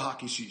 not just the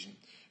hockey season.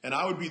 And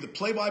I would be the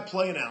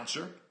play-by-play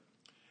announcer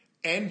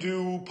and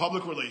do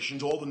public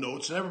relations, all the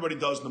notes, and everybody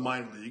does in the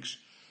minor leagues.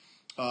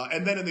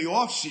 And then in the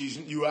off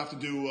season, you have to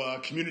do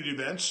community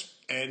events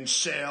and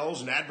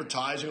sales and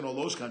advertising and all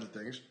those kinds of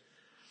things.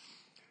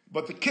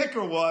 But the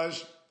kicker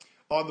was,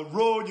 on the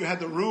road, you had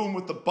the room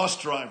with the bus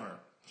driver.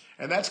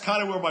 And that's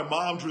kind of where my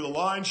mom drew the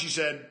line. She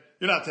said,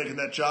 "You're not taking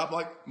that job." I'm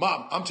like,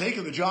 "Mom, I'm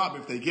taking the job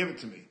if they give it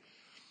to me."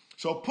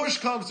 So push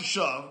comes to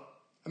shove,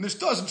 and this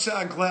doesn't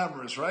sound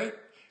glamorous, right?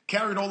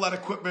 Carrying all that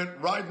equipment,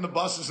 riding the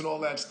buses and all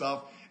that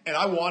stuff. And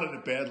I wanted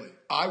it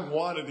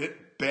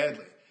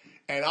badly.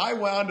 And I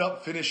wound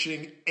up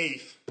finishing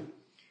 8th.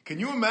 Can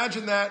you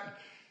imagine that?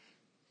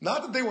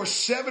 Not that there were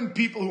 7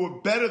 people who were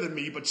better than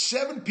me, but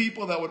 7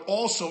 people that would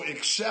also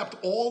accept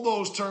all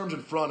those terms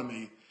in front of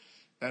me.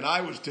 And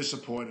I was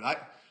disappointed.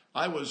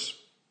 I was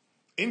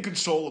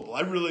inconsolable.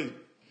 I really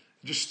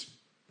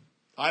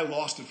I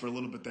lost it for a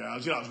little bit there. I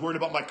was worried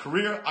about my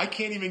career. I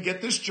can't even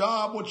get this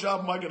job. What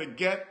job am I going to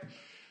get?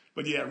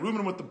 But yeah,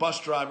 rooming with the bus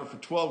driver for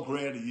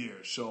 $12,000 a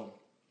year. So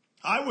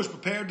I was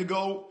prepared to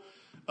go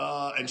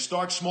and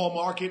start small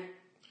market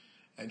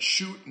and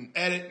shoot and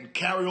edit and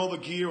carry all the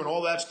gear and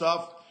all that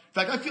stuff. In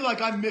fact, I feel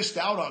like I missed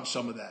out on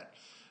some of that.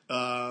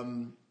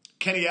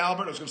 Kenny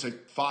Albert, I was going to say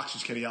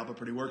Fox's Kenny Albert,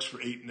 but he works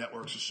for 8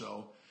 networks or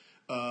so.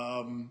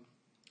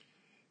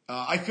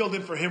 I filled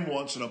in for him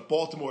once in a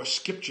Baltimore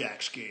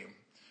Skipjacks game.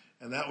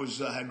 And that was,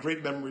 had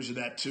great memories of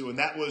that too. And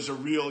that was a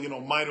real,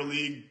 minor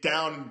league,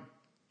 down,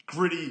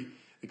 gritty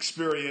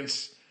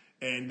experience.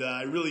 And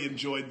I really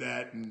enjoyed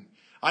that. And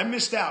I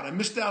missed out. I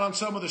missed out on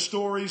some of the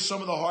stories,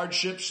 some of the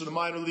hardships of the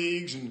minor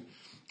leagues and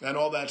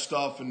all that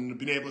stuff, and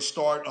being able to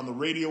start on the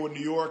radio in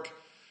New York,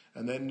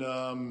 and then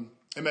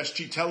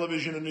MSG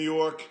Television in New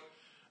York,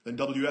 then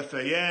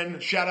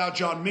WFAN. Shout out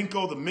John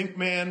Minko, the Mink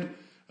Man,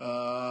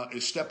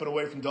 is stepping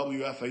away from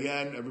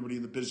WFAN. Everybody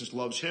in the business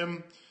loves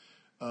him.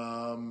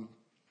 And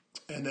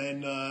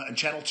then and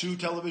Channel 2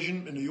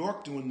 Television in New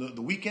York, doing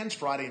the weekends,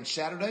 Friday and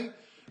Saturday,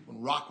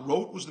 when Rock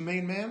Rote was the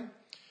main man.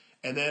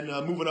 And then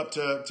moving up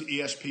to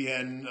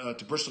ESPN,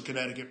 to Bristol,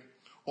 Connecticut,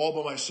 all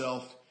by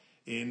myself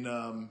in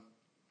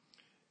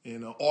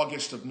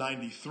August of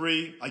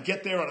 '93. I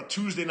get there on a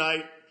Tuesday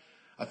night.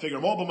 I figure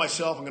I'm all by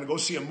myself. I'm going to go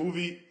see a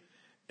movie.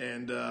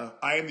 And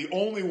I am the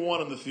only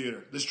one in the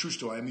theater. This is a true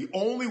story. I'm the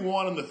only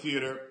one in the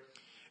theater.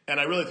 And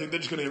I really think they're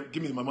just going to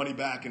give me my money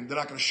back, and they're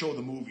not going to show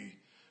the movie.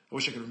 I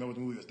wish I could remember what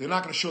the movie was. They're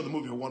not going to show the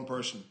movie for one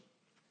person.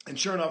 And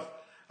sure enough,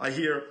 I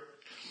hear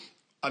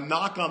a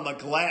knock on the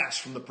glass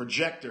from the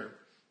projector.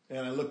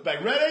 And I look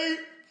back, ready?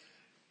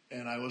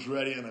 And I was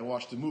ready, and I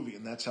watched the movie.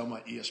 And that's how my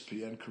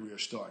ESPN career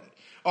started.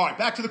 All right,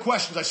 back to the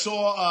questions. I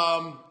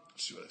saw,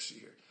 let's see what I see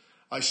here.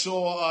 I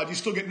saw, do you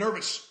still get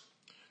nervous?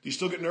 Do you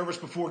still get nervous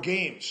before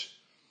games?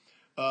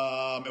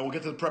 And we'll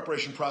get to the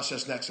preparation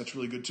process next. That's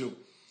really good too.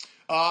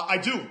 I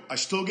do. I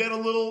still get a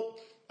little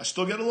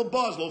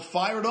buzz, a little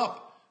fired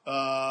up,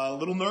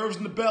 little nerves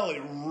in the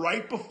belly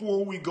right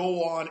before we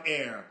go on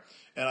air.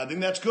 And I think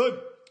that's good.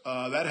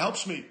 That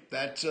helps me.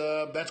 That's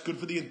good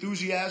for the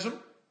enthusiasm.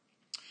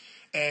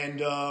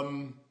 And,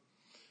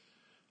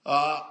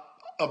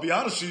 I'll be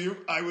honest with you.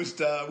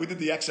 We did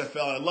the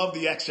XFL. I love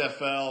the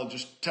XFL.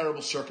 Just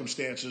terrible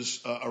circumstances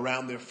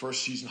around their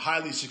first season.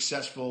 Highly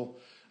successful.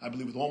 I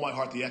believe with all my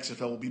heart the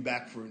XFL will be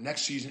back for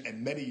next season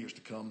and many years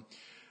to come.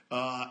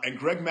 And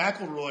Greg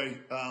McElroy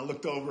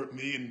looked over at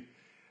me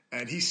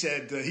and he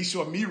said he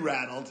saw me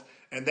rattled,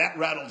 and that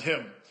rattled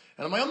him.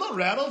 And I'm like, I'm not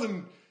rattled.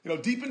 And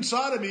deep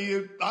inside of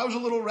me, I was a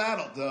little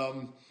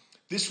rattled.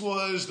 This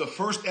was the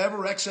first ever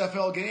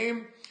XFL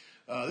game.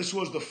 This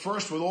was the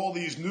first with all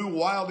these new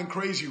wild and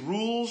crazy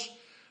rules.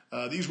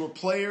 These were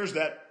players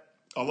that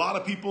a lot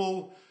of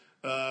people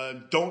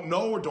don't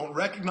know or don't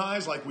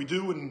recognize like we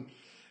do in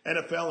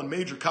NFL and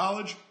major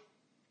college.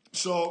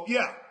 So,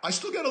 yeah, I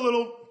still get a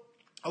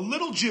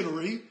little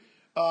jittery.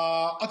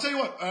 I'll tell you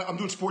what, I'm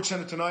doing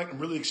SportsCenter tonight. I'm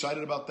really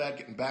excited about that,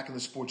 getting back in the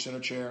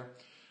SportsCenter chair.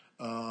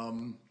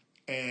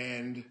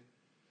 And,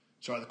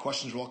 sorry, the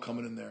questions are all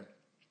coming in there.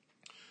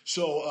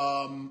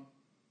 So,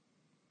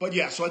 but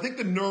yeah, so I think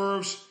the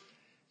nerves,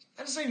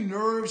 I don't say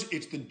nerves,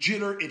 it's the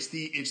jitter, it's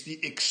the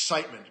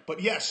excitement.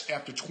 But yes,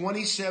 after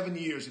 27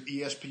 years at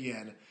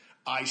ESPN,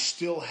 I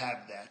still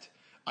have that.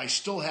 I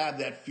still have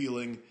that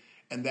feeling,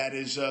 and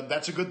that's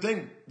a good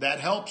thing. That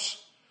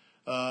helps,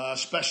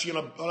 especially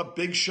on a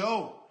big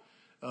show.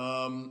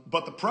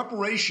 But the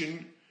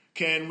preparation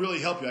can really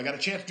help you. I got a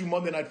chance to do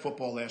Monday Night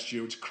Football last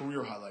year. It's a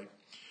career highlight.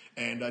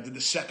 And I did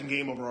the second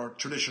game of our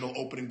traditional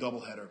opening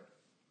doubleheader.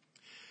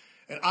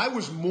 And I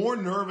was more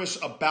nervous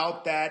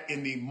about that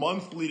in the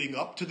month leading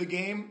up to the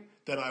game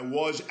than I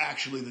was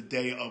actually the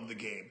day of the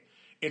game.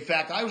 In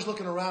fact, I was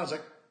looking around. I was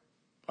like,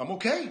 I'm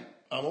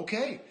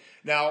okay.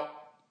 Now,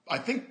 I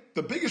think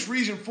the biggest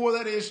reason for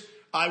that is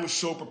I was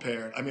so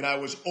prepared. I mean, I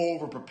was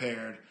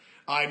over-prepared.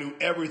 I knew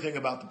everything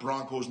about the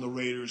Broncos and the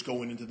Raiders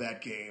going into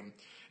that game.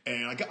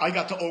 And I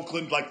got to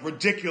Oakland like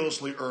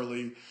ridiculously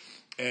early.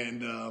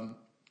 And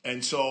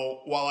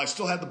so while I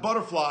still had the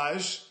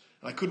butterflies,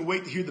 and I couldn't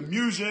wait to hear the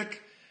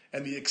music,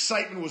 and the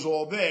excitement was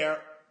all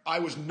there, I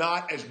was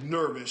not as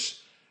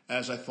nervous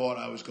as I thought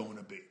I was going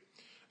to be.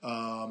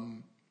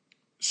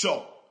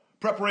 So,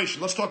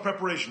 preparation. Let's talk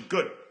preparation.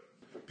 Good.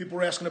 People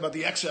were asking about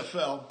the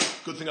XFL.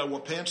 Good thing I wore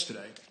pants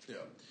today. Yeah.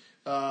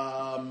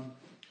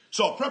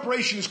 So,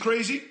 preparation is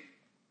crazy.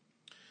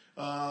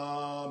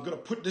 I'm going to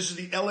put, this is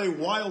the LA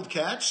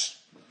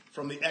Wildcats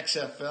from the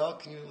XFL.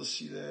 Can you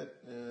see that?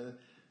 You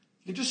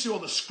can just see all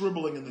the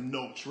scribbling in the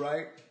notes,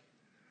 right?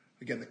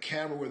 Again, the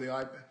camera where the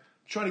iPad.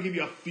 Trying to give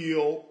you a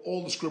feel,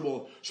 all the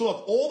scribble. So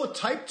look, all the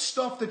typed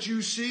stuff that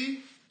you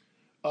see,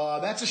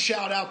 that's a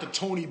shout out to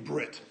Tony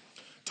Britt.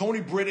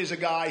 Tony Britt is a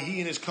guy, he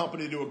and his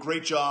company do a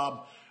great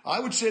job. I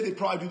would say they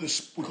probably do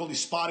this, we call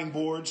these spotting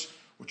boards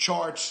or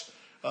charts.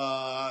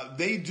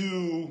 They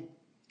do,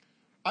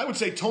 I would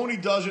say Tony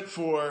does it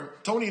for,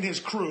 Tony and his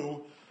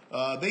crew,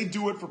 they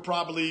do it for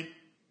probably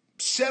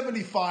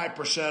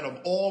 75%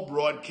 of all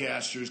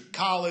broadcasters,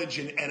 college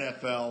and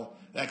NFL,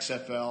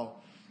 XFL.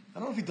 I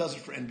don't know if he does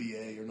it for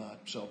NBA or not.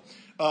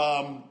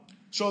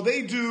 So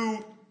they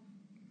do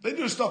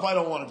stuff I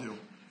don't want to do.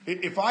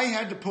 If I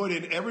had to put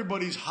in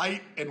everybody's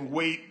height and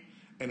weight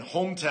and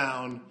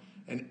hometown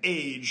and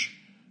age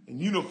and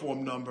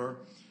uniform number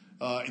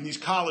in these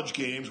college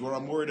games where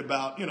I'm worried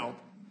about,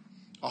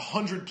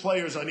 100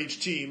 players on each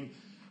team,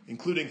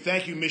 including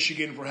thank you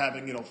Michigan for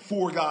having,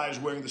 4 guys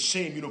wearing the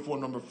same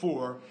uniform number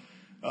 4.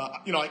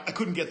 I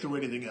couldn't get through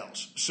anything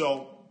else.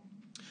 So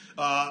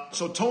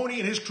Tony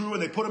and his crew,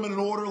 and they put them in an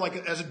order like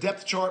as a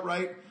depth chart,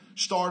 right?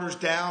 Starters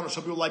down, or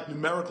some people like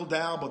numerical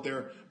down, but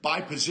they're by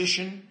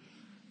position.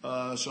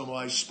 So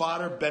my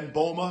spotter, Ben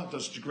Boma,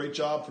 does such a great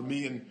job for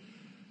me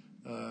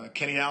and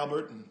Kenny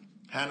Albert and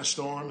Hannah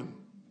Storm and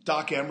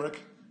Doc Emmerich.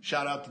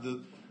 Shout out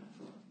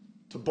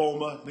to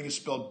Boma. I think it's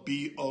spelled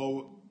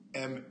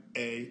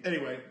B-O-M-A.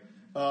 Anyway,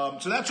 so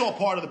that's all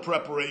part of the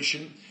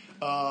preparation.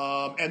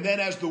 And then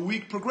as the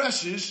week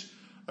progresses,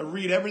 I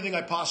read everything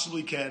I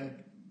possibly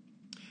can,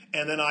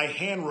 and then I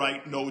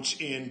handwrite notes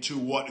into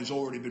what has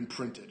already been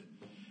printed.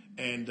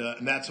 And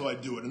that's how I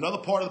do it. Another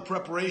part of the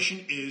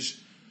preparation is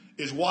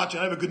watching.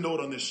 I have a good note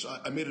on this.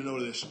 I made a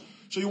note of this.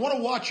 So you want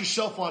to watch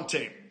yourself on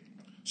tape.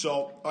 So,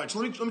 all right, so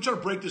let me try to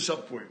break this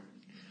up for you.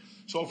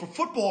 So for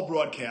football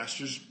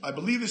broadcasters, I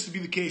believe this to be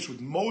the case with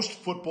most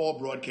football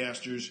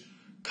broadcasters,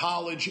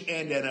 college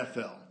and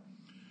NFL.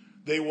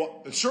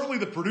 Certainly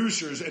the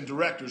producers and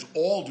directors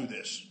all do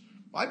this.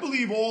 I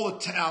believe all the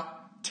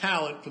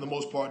talent, for the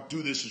most part,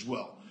 do this as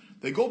well.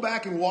 They go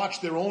back and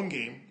watch their own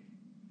game,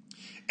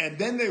 and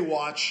then they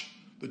watch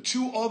the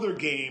two other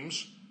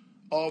games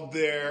of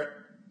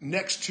their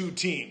next two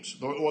teams,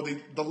 or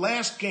the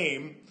last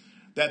game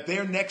that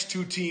their next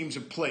two teams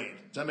have played.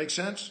 Does that make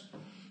sense?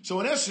 So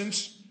in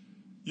essence,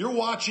 you're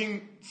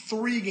watching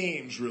 3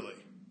 games, really.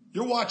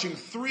 You're watching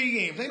 3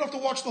 games. Now, you don't have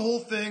to watch the whole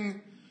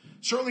thing.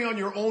 Certainly on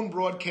your own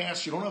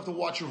broadcast, you don't have to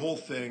watch your whole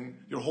thing,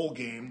 your whole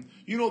game.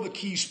 You know the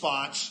key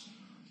spots.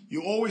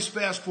 You always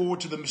fast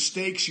forward to the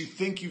mistakes you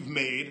think you've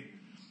made.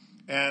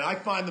 And I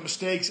find the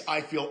mistakes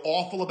I feel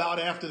awful about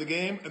after the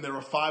game, and there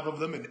are 5 of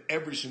them in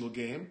every single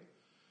game.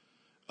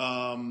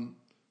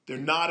 They're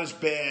not as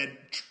bad.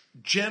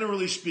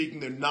 Generally speaking,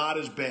 they're not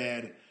as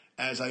bad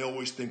as I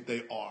always think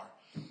they are.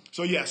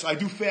 So yes, I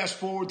do fast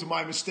forward to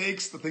my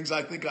mistakes, the things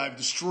I think I've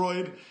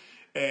destroyed,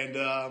 and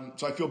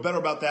so I feel better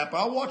about that. But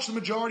I'll watch the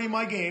majority of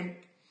my game,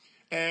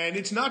 and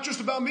it's not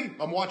just about me.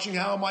 I'm watching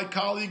how my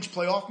colleagues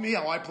play off me,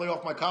 how I play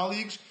off my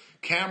colleagues,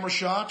 camera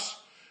shots.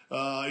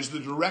 Is the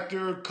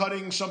director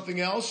cutting something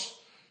else?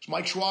 Is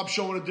Mike Schwab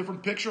showing a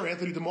different picture?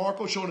 Anthony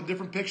DeMarco showing a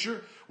different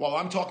picture while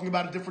I'm talking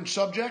about a different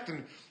subject?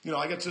 And,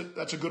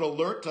 that's a good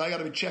alert. I got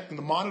to be checking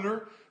the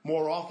monitor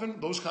more often,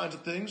 those kinds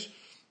of things.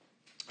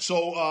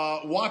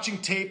 So watching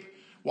tape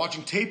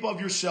of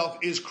yourself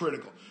is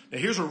critical. Now,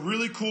 here's a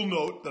really cool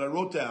note that I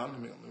wrote down.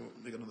 Let me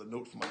make another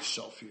note for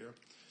myself here.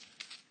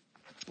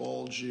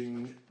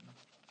 Bulging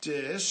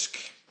disc.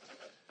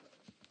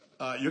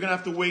 You're going to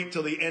have to wait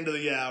till the end of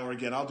the hour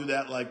again. I'll do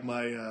that like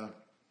my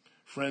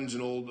friends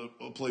in old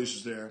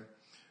places there.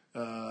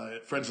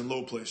 Friends in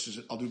low places.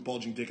 I'll do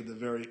bulging dick at the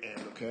very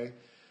end, okay?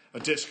 A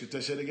disc. Did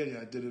I say it again?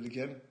 Yeah, I did it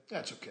again.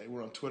 That's okay.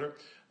 We're on Twitter.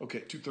 Okay,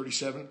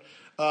 2:37.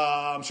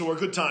 So we're a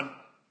good time.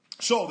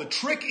 So the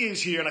trick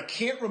is here, and I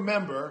can't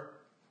remember.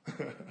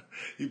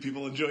 You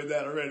people enjoyed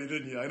that already,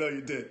 didn't you? I know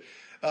you did.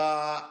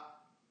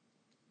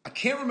 I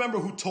can't remember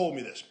who told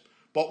me this,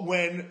 but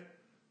when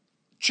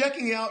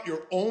checking out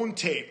your own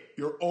tape,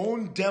 your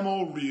own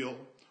demo reel,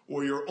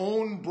 or your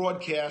own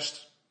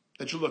broadcast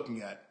that you're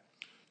looking at,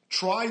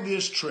 try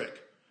this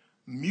trick.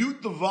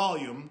 Mute the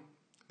volume.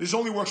 This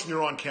only works when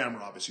you're on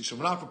camera, obviously, so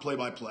not for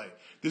play-by-play.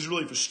 This is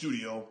really for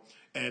studio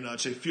and,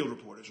 say, field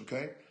reporters,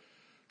 okay?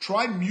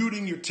 Try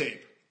muting your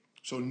tape.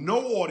 So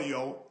no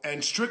audio,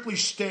 and strictly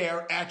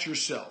stare at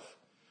yourself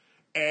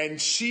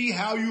and see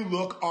how you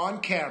look on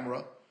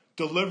camera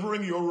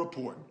delivering your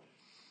report.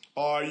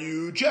 Are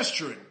you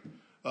gesturing?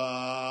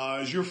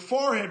 Is your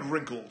forehead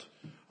wrinkled?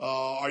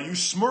 Are you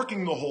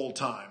smirking the whole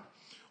time?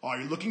 Are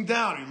you looking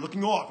down? Are you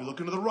looking off? Are you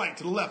looking to the right,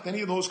 to the left? Any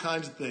of those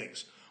kinds of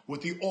things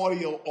with the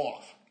audio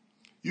off.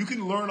 You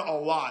can learn a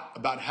lot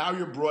about how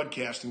you're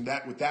broadcasting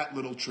that with that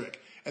little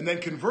trick. And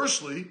then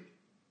conversely,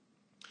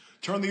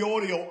 turn the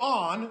audio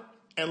on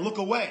and look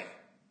away.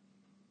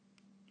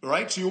 All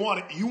right? So you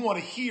want to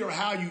hear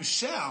how you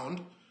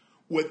sound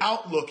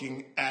without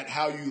looking at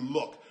how you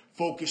look.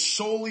 Focus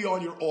solely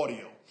on your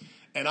audio.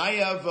 And I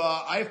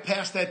have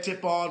passed that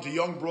tip on to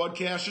young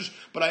broadcasters,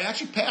 but I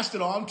actually passed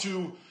it on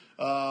to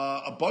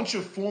a bunch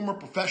of former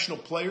professional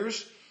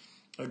players,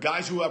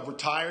 guys who have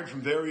retired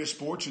from various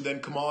sports who then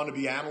come on to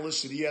be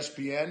analysts at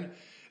ESPN,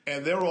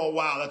 and they're all,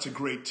 wow, that's a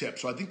great tip.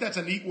 So I think that's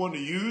a neat one to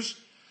use.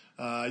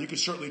 You can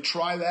certainly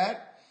try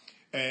that.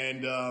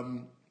 And,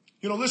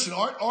 listen,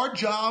 our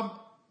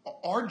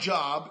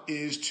job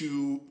is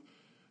to,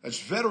 as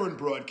veteran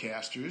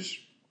broadcasters,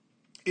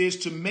 is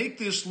to make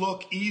this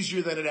look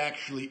easier than it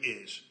actually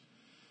is.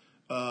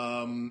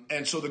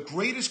 And so the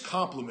greatest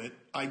compliment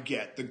I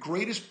get, the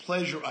greatest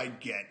pleasure I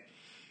get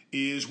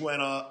is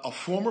when a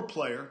former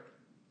player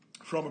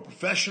from a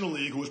professional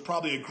league who was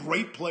probably a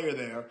great player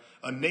there,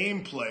 a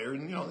name player,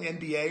 in the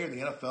NBA or the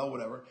NFL,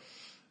 whatever,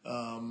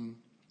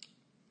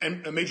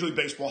 and Major League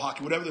Baseball,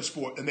 hockey, whatever the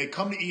sport, and they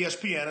come to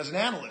ESPN as an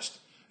analyst,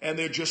 and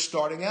they're just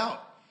starting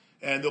out.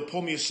 And they'll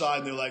pull me aside,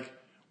 and they're like,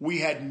 we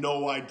had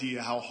no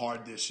idea how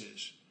hard this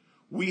is.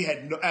 We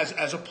had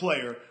as a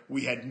player,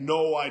 we had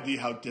no idea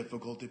how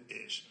difficult it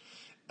is.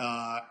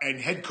 And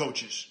head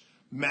coaches,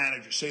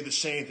 managers say the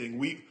same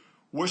thing.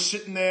 We're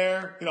sitting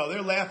there,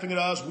 they're laughing at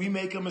us. We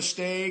make a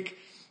mistake,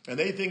 and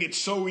they think it's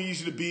so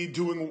easy to be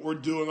doing what we're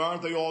doing.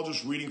 Aren't they all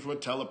just reading from a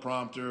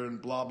teleprompter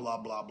and blah, blah,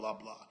 blah, blah,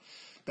 blah.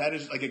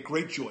 I get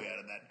great joy out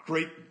of that.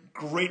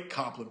 Great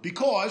compliment.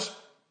 Because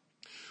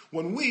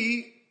when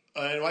we,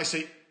 and I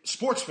say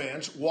sports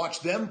fans,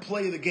 watch them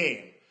play the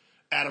game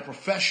at a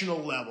professional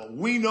level,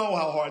 we know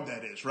how hard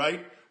that is,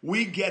 right?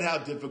 We get how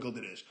difficult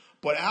it is.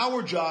 But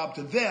our job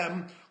to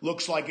them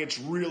looks like it's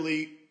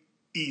really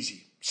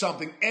easy,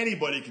 something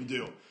anybody can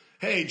do.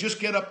 Hey, just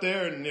get up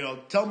there and,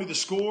 tell me the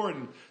score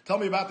and tell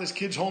me about this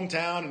kid's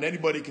hometown, and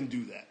anybody can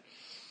do that.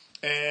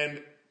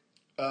 And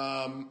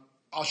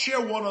I'll share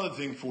one other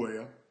thing for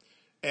you,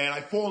 and I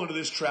fall into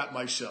this trap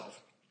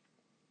myself.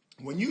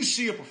 When you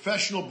see a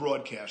professional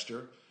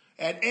broadcaster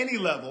at any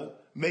level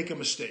make a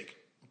mistake,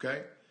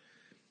 okay,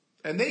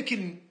 and they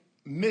can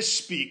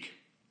misspeak,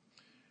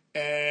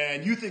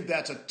 and you think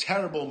that's a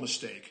terrible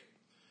mistake,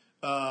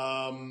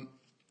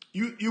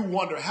 you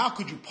wonder, how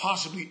could you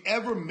possibly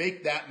ever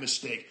make that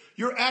mistake?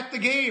 You're at the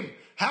game.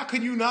 How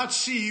can you not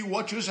see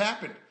what just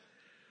happened?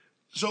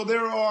 So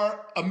there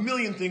are a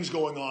million things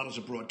going on as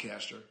a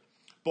broadcaster,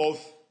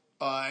 both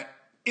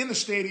in the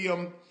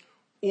stadium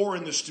or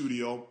in the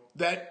studio,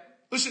 that,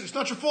 listen, it's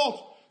not your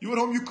fault. You at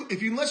home,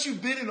 unless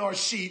you've been in our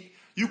seat,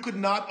 you could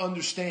not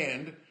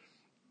understand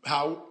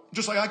how,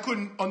 just like I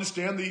couldn't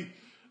understand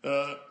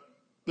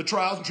the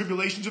trials and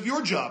tribulations of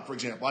your job, for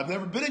example. I've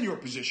never been in your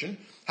position.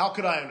 How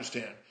could I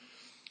understand?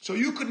 So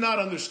you could not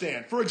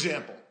understand. For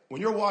example,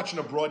 when you're watching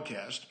a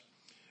broadcast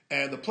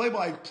and the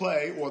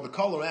play-by-play or the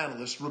color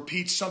analyst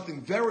repeats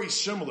something very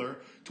similar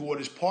to what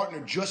his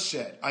partner just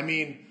said. I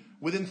mean,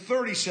 within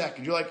 30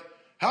 seconds, you're like,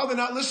 how are they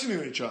not listening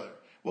to each other?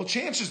 Well,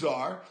 chances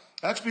are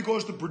that's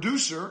because the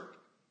producer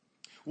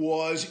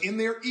was in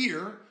their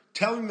ear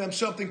telling them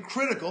something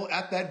critical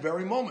at that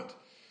very moment.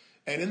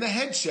 And in the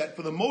headset,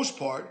 for the most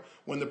part,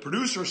 when the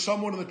producer or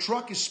someone in the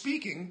truck is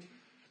speaking,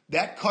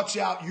 that cuts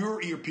out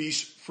your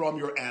earpiece from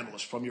your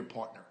analyst, from your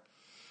partner.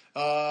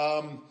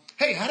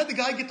 Hey, how did the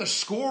guy get the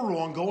score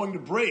wrong going to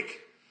break?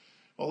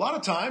 Well, a lot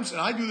of times,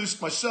 and I do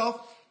this myself,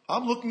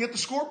 I'm looking at the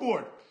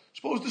scoreboard.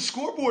 Suppose the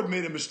scoreboard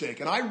made a mistake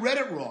and I read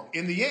it wrong.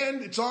 In the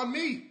end, it's on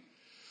me.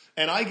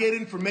 And I get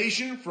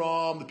information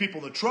from the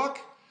people in the truck,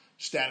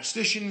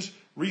 statisticians,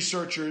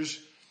 researchers,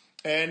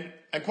 and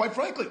quite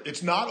frankly,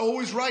 it's not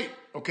always right,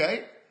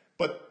 okay?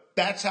 But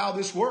that's how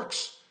this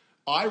works.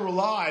 I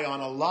rely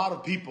on a lot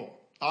of people.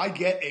 I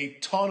get a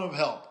ton of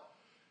help.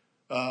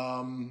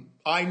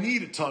 I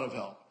need a ton of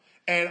help.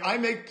 And I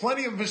make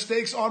plenty of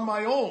mistakes on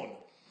my own.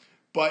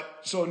 But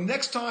so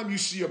next time you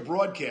see a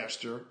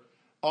broadcaster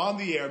on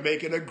the air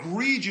make an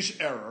egregious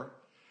error,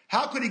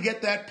 how could he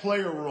get that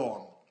player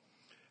wrong?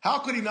 How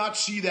could he not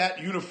see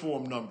that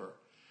uniform number?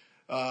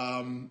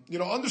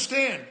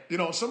 Understand,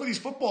 some of these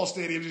football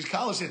stadiums, these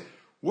colleges,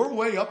 we're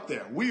way up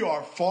there. We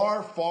are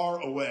far, far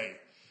away.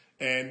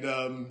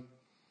 And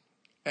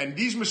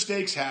these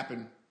mistakes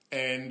happen.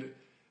 And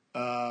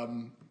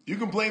you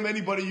can blame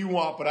anybody you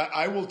want, but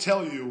I will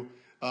tell you,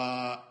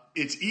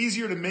 it's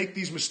easier to make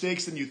these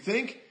mistakes than you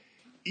think.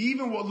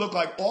 Even what look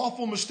like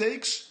awful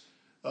mistakes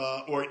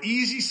or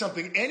easy,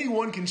 something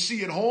anyone can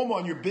see at home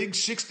on your big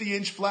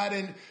 60-inch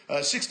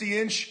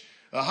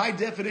high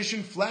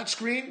definition flat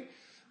screen.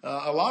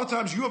 A lot of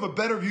times you have a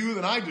better view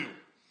than I do.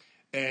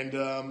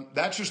 And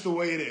that's just the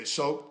way it is.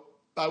 So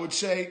I would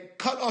say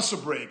cut us a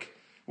break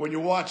when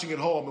you're watching at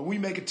home and we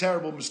make a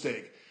terrible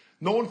mistake.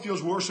 No one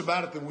feels worse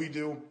about it than we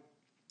do.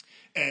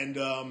 And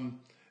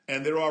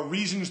there are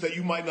reasons that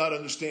you might not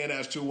understand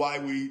as to why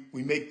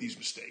we make these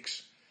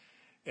mistakes.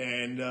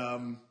 And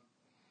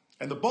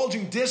the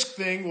bulging disc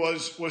thing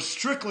was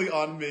strictly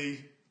on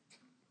me.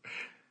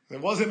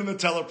 It wasn't in the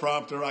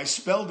teleprompter. I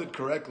spelled it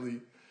correctly.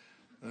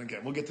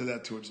 Again, we'll get to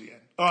that towards the end.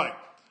 All right.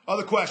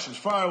 Other questions?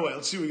 Fire away.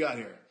 Let's see what we got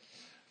here.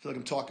 I feel like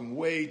I'm talking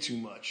way too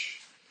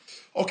much.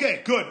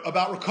 Okay, good.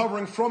 About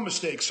recovering from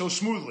mistakes so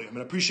smoothly. I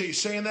appreciate you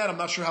saying that. I'm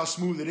not sure how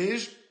smooth it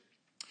is.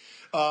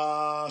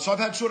 So I've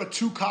had sort of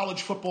 2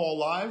 college football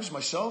lives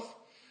myself.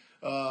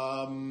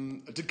 I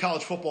did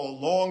college football a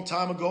long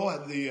time ago. I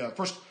had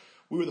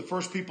we were the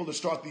first people to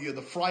start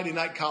the Friday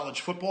night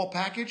college football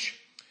package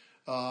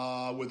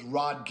with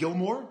Rod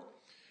Gilmore.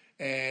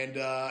 And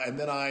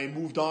then I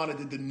moved on and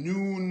did the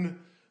noon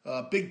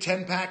Big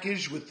Ten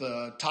package with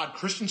Todd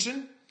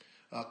Christensen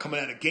coming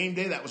out of game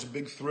day. That was a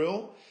big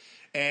thrill.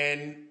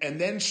 And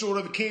then sort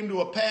of it came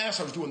to a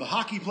pass. I was doing the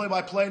hockey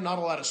play-by-play, not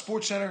a lot of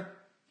SportsCenter.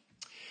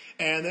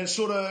 And then it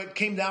sort of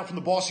came down from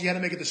the boss. He had to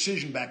make a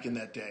decision back in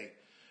that day.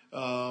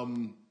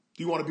 Do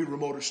you want to be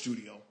remote or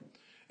studio?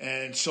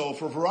 And so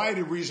for a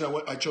variety of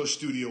reasons, I chose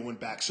studio, went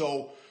back.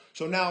 So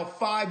now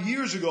 5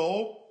 years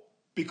ago,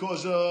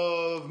 because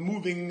of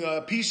moving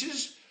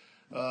pieces,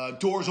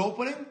 doors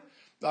opening,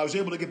 I was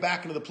able to get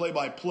back into the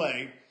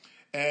play-by-play.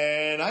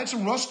 And I had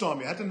some rust on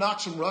me. I had to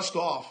knock some rust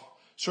off,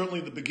 certainly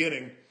at the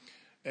beginning.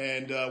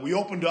 And we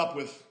opened up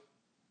with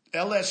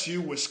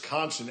LSU,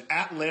 Wisconsin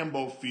at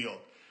Lambeau Field.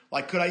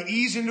 Like, could I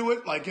ease into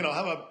it? Like,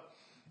 have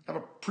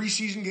a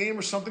preseason game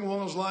or something along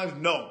those lines?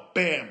 No.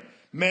 Bam.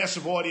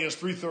 Massive audience,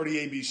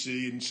 3:30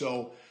 ABC. And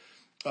so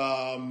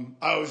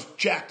I was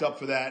jacked up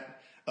for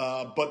that.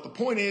 But the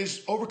point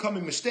is,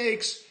 overcoming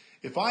mistakes.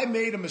 If I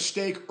made a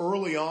mistake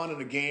early on in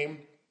a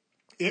game,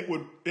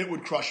 it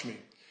would crush me.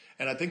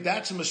 And I think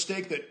that's a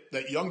mistake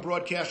that young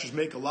broadcasters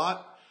make a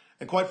lot.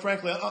 And quite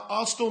frankly,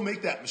 I'll still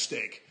make that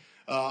mistake.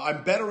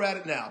 I'm better at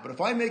it now. But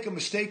if I make a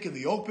mistake in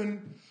the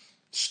open,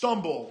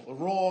 stumble, a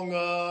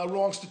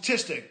wrong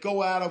statistic,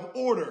 go out of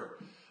order,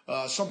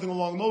 something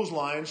along those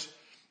lines,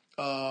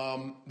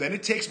 then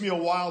it takes me a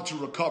while to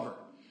recover.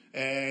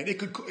 And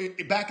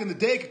back in the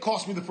day, it could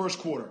cost me the first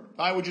quarter.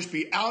 I would just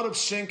be out of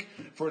sync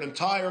for an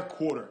entire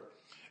quarter.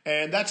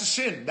 And that's a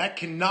sin. That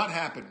cannot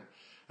happen.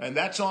 And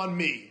that's on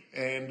me.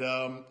 And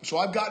so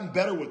I've gotten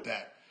better with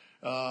that.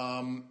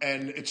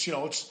 And it's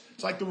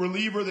like the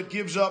reliever that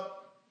gives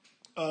up,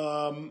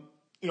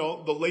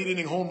 the late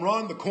inning home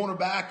run, the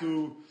cornerback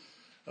who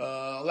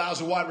allows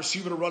the wide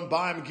receiver to run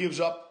by him and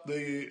gives up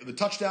the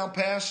touchdown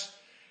pass.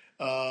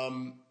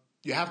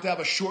 You have to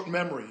have a short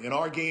memory in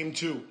our game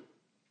too.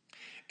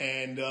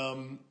 And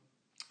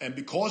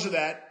because of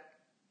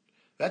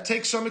that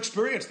takes some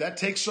experience. That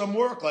takes some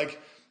work. Like,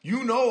 a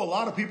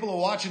lot of people are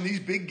watching these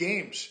big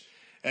games.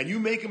 And you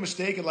make a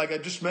mistake, and like I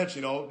just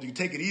mentioned, you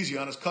take it easy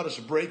on us, cut us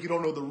a break. You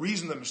don't know the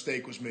reason the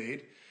mistake was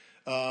made.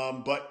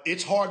 But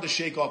it's hard to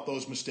shake off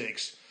those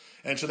mistakes.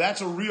 And so that's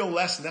a real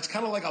lesson. That's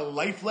kind of like a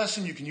life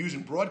lesson you can use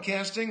in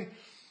broadcasting.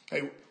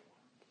 Hey,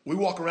 we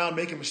walk around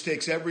making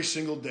mistakes every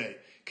single day.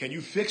 Can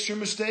you fix your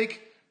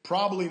mistake?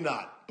 Probably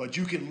not. But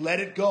you can let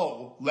it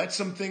go, let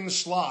some things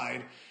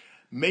slide,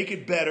 make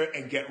it better,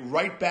 and get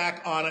right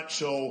back on it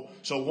so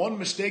one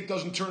mistake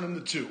doesn't turn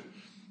into two.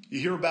 You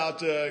hear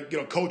about,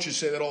 coaches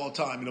say that all the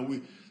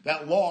time.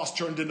 That loss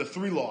turned into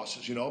 3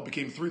 losses,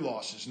 became 3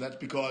 losses. And that's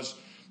because,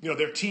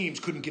 their teams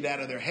couldn't get out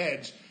of their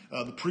heads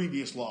the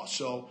previous loss.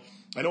 So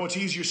I know it's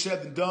easier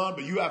said than done,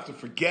 but you have to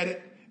forget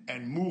it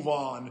and move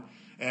on.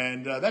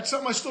 And that's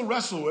something I still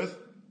wrestle with.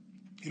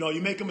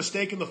 You make a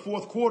mistake in the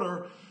fourth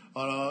quarter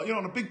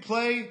on a big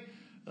play.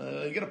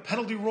 You get a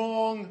penalty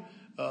wrong.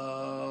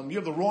 You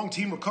have the wrong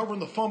team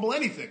recovering the fumble,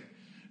 anything.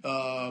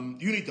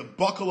 You need to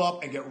buckle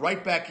up and get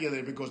right back in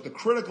there because the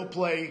critical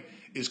play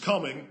is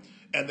coming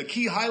and the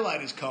key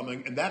highlight is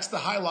coming, and that's the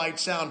highlight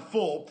sound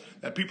full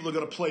that people are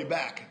going to play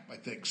back, I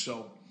think.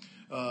 So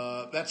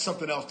that's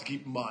something else to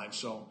keep in mind.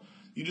 So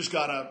you just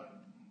got to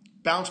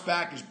bounce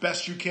back as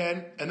best you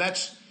can,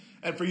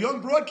 and for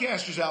young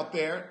broadcasters out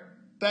there,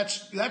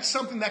 that's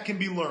something that can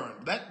be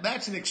learned.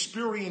 That's an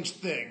experienced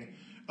thing.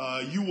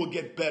 You will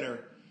get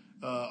better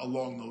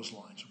along those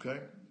lines,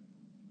 okay?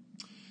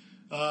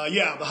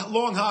 The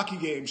long hockey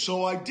game.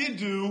 So I did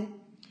do,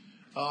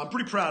 I'm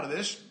pretty proud of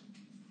this.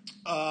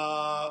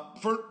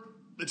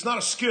 It's not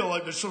a skill. I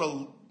just sort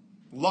of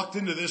lucked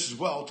into this as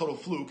well, total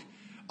fluke.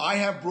 I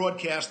have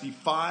broadcast the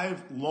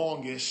 5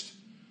 longest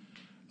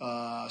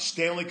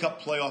Stanley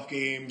Cup playoff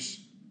games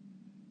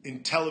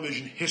in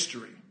television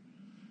history.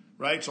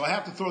 Right? So I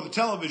have to throw the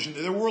television.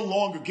 There were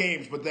longer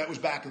games, but that was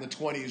back in the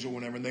 20s or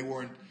whenever, and they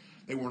weren't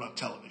on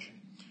television.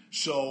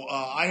 So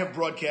I have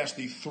broadcast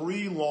the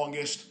 3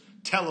 longest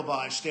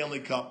televised Stanley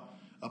Cup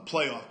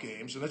playoff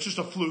games, and that's just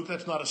a fluke.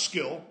 That's not a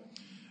skill,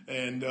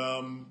 and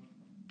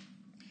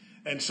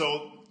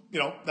so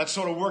that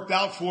sort of worked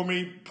out for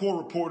me. Poor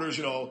reporters,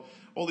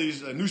 all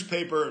these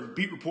newspaper and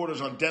beat reporters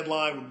on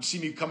Deadline would see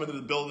me come into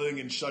the building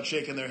and start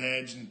shaking their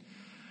heads, and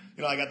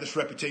I got this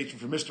reputation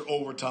for Mr.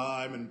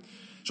 Overtime, and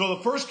so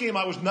the first game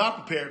I was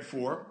not prepared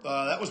for.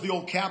 That was the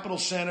old Capitol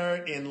Center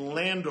in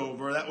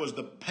Landover. That was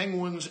the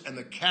Penguins and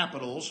the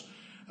Capitals.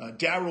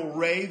 Darryl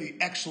Ray, the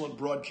excellent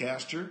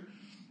broadcaster,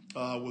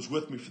 was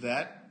with me for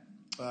that.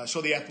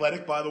 So the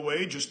Athletic, by the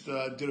way, just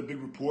did a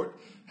big report.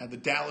 Had the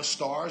Dallas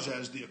Stars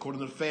as according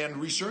to the fan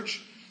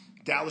research,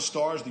 Dallas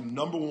Stars, the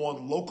number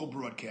 1 local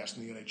broadcast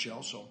in the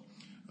NHL. So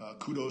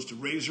kudos to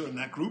Razor and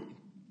that group.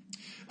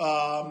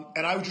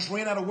 And I just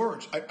ran out of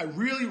words. I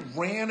really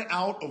ran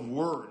out of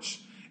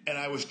words. And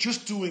I was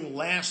just doing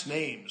last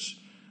names.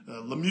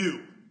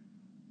 Lemieux,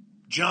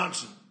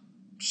 Johnson,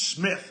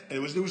 Smith.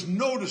 And there was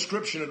no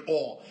description at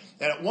all.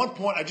 And at one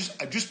point,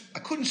 I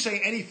couldn't say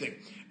anything.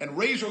 And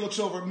Razor looks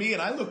over at me,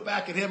 and I look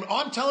back at him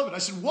on television. I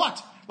said,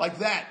 "What?" Like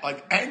that,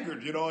 like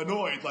angered,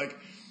 annoyed, like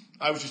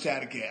I was just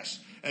out of gas.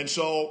 And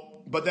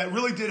so, but that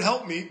really did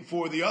help me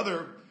for the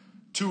other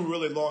 2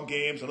 really long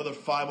games, another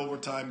 5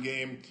 overtime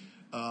game,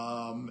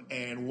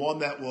 and one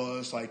that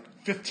was like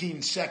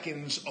 15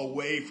 seconds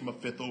away from a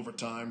 5th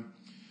overtime.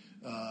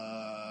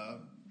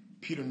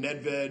 Peter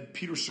Nedved,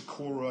 Peter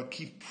Sikora,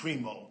 Keith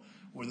Primo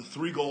were the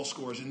 3 goal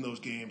scorers in those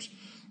games.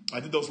 I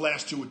did those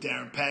last 2 with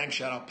Darren Pang.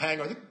 Shout out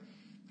Pang. I think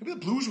maybe the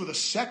Blues were the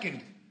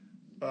 2nd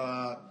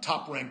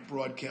top-ranked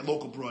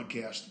local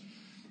broadcast.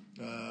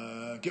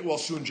 Get well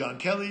soon, John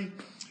Kelly.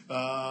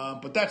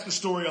 But that's the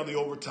story on the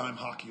overtime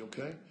hockey,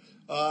 okay?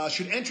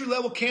 Should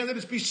entry-level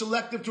candidates be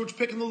selective towards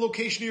picking the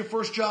location of your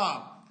first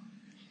job?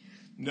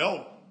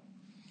 No.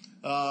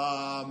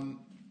 Now,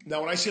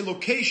 when I say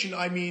location,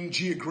 I mean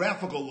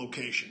geographical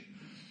location.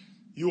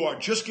 You are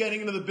just getting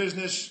into the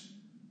business.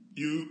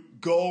 You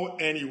go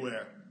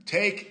anywhere.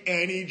 Take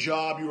any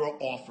job you are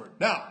offered.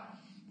 Now,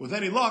 with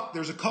any luck,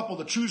 there's a couple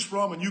to choose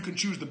from, and you can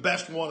choose the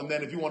best one. And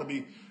then if you want to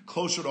be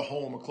closer to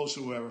home or closer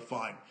to whoever,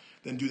 fine.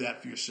 Then do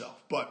that for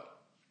yourself. But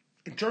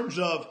In terms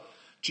of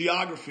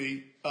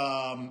geography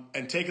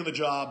and taking the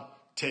job,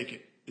 take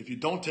it. If you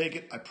don't take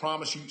it, I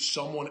promise you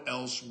someone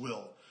else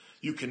will.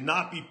 You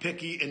cannot be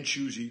picky and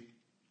choosy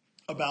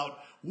about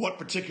what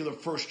particular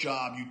first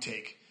job you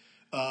take.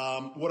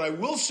 What I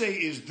will say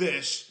is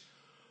this.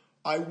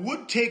 I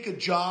would take a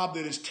job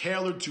that is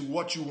tailored to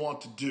what you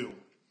want to do.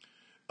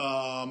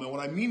 And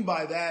what I mean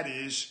by that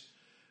is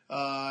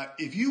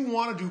if you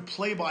want to do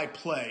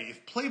play-by-play,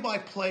 if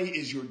play-by-play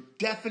is your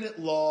definite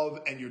love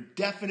and your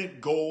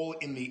definite goal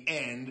in the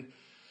end,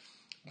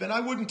 then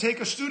I wouldn't take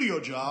a studio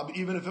job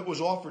even if it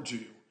was offered to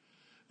you.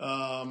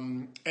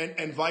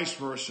 And vice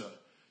versa.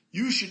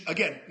 You should,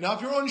 again, now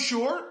if you're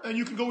unsure and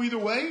you can go either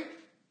way,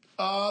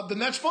 then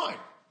that's fine.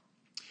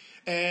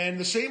 And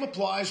the same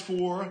applies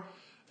for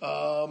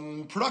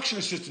production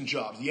assistant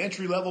jobs, the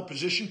entry-level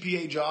position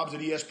PA jobs at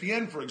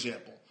ESPN, for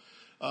example.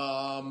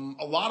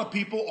 A lot of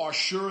people are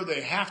sure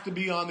they have to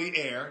be on the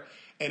air,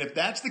 and if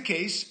that's the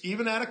case,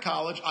 even out of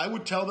college, I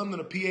would tell them that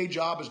a PA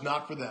job is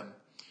not for them.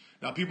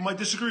 Now, people might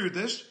disagree with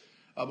this,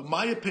 but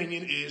my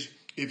opinion is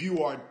if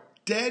you are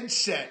dead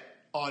set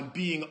on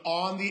being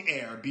on the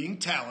air, being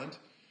talent,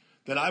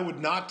 then I would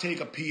not take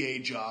a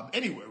PA job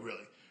anywhere,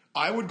 really.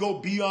 I would go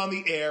be on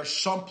the air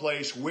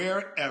someplace,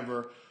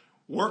 wherever,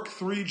 work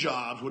 3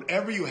 jobs,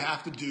 whatever you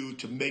have to do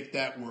to make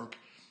that work,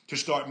 to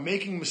start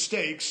making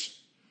mistakes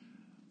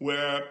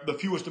where the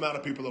fewest amount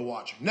of people are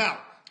watching. Now,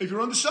 if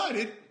you're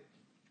undecided,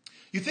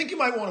 you think you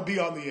might want to be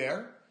on the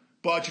air,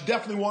 but you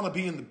definitely want to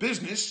be in the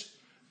business,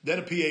 then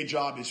a PA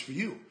job is for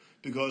you.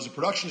 Because a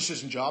production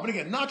assistant job, and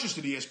again, not just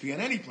at ESPN,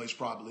 any place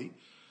probably,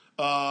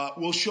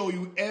 will show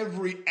you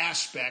every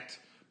aspect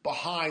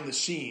behind the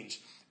scenes.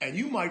 And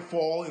you might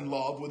fall in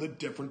love with a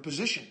different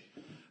position.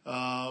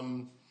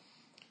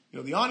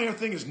 The on-air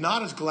thing is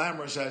not as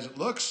glamorous as it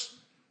looks.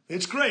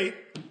 It's great,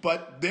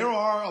 but there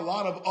are a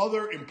lot of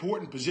other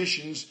important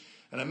positions.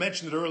 And I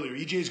mentioned it earlier.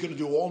 EJ is going to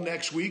do all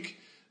next week.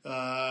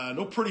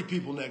 No pretty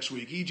people next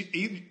week.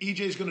 EJ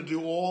is going to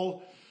do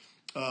all...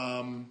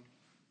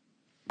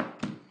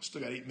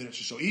 still got 8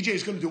 minutes or so. EJ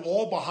is going to do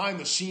all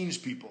behind-the-scenes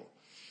people.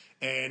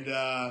 And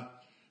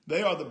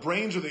they are the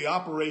brains of the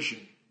operation.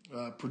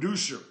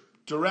 Producer,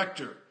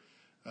 director,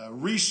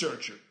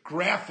 researcher,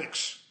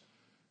 graphics.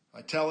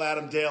 I tell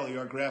Adam Daly,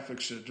 our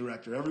graphics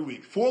director, every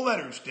week. 4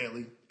 letters,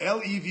 Daly,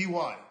 Levy.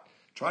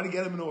 Try to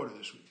get them in order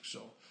this week.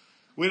 So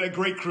we had a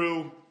great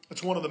crew.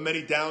 That's one of the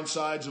many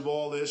downsides of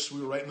all this.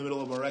 We were right in the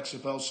middle of our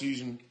XFL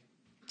season.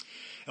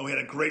 And we had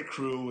a great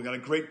crew. We got a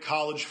great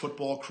college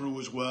football crew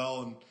as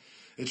well. And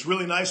it's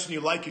really nice when you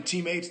like your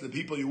teammates, the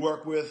people you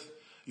work with.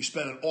 You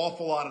spend an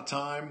awful lot of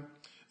time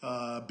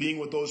being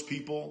with those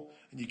people,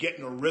 and you get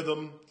in a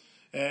rhythm.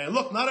 And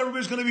look, not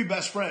everybody's going to be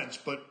best friends,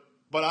 but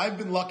I've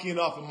been lucky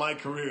enough in my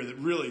career that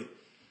really,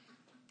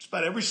 just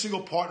about every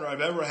single partner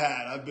I've ever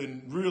had, I've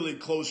been really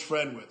close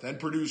friend with, and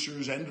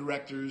producers and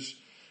directors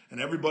and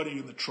everybody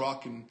in the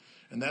truck, and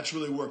that's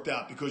really worked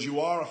out because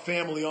you are a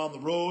family on the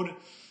road,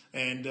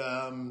 and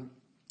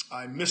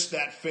I miss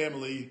that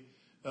family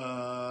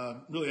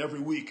really every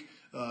week.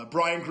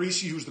 Brian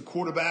Greasy, who's the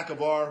quarterback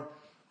of our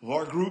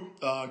group,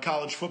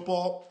 college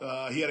football,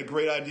 he had a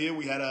great idea.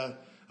 We had a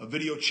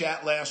video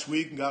chat last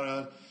week and got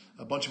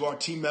a bunch of our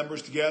team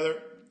members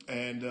together.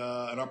 And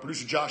our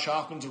producer Josh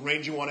Hoffman's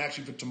arranging one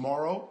actually for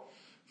tomorrow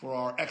for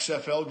our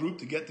XFL group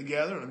to get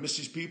together. And I miss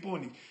these people,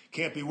 and you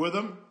can't be with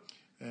them.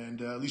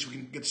 And at least we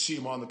can get to see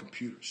them on the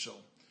computer. So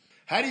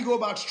how do you go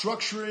about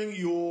structuring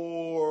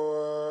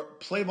your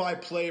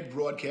play-by-play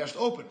broadcast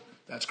open?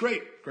 That's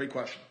great. Great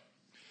question.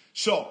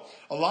 So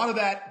a lot of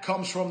that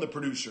comes from the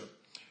producer.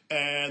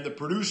 And the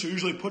producer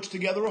usually puts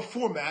together a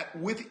format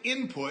with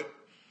input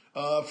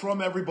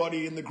from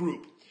everybody in the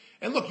group.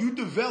 And look, you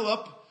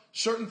develop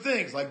certain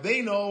things. Like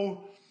they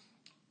know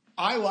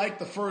I like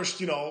the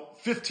first,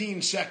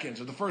 15 seconds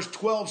or the first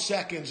 12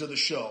 seconds of the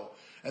show.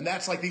 And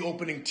that's like the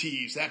opening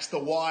tease. That's the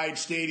wide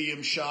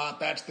stadium shot.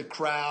 That's the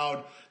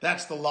crowd.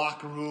 That's the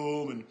locker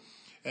room.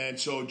 And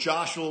so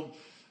Josh will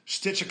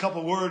stitch a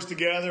couple words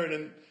together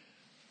and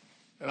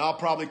I'll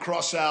probably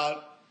cross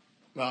out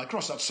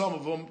some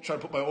of them, try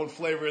to put my own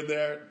flavor in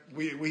there.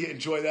 We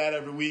enjoy that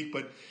every week.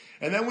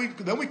 And then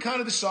we kind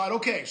of decide,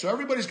 okay, so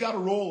everybody's got a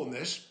role in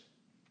this.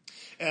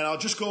 And I'll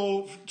just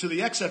go to the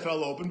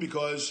XFL Open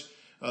because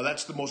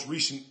that's the most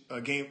recent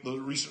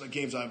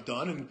games I've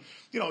done.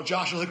 And,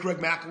 Josh will hit Greg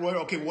McElroy.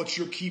 Okay, what's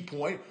your key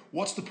point?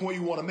 What's the point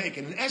you want to make?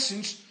 And in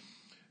essence,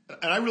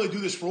 and I really do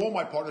this for all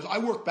my partners, I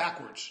work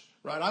backwards,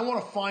 right? I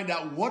want to find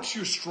out what's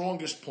your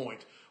strongest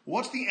point.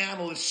 What's the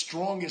analyst's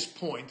strongest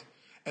point?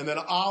 And then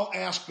I'll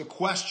ask the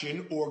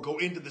question or go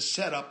into the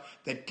setup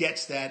that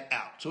gets that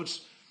out. So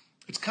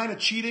it's kind of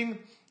cheating.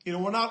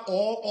 We're not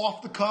all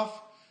off the cuff.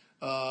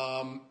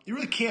 You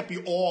really can't be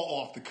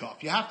all off the cuff.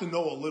 You have to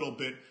know a little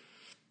bit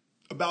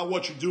about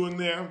what you're doing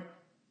there.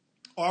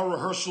 Our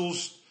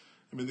rehearsals,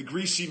 the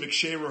Greasy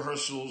McShay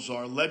rehearsals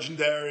are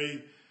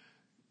legendary.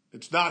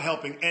 It's not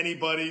helping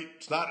anybody.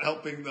 It's not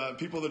helping the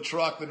people of the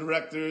truck, the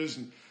directors,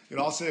 and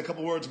I'll say a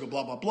couple words and go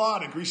blah, blah, blah.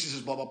 And Greasy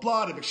says blah, blah,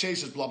 blah. And McShay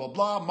says blah, blah,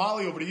 blah.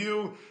 Molly, over to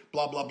you.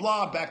 Blah, blah,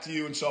 blah. Back to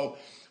you. And so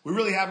we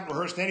really haven't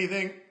rehearsed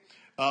anything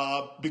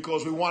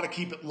because we want to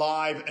keep it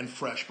live and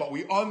fresh. But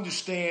we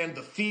understand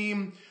the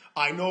theme.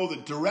 I know the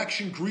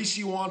direction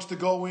Greasy wants to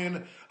go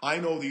in. I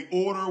know the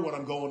order when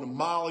I'm going to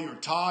Molly or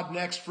Todd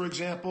next, for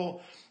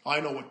example.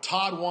 I know what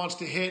Todd wants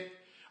to hit.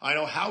 I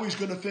know how he's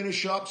going to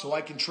finish up so I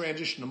can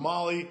transition to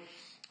Molly.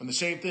 And the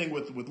same thing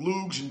with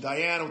Lugs and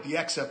Diana with the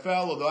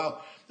XFL, although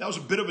that was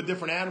a bit of a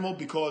different animal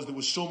because there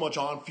was so much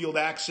on-field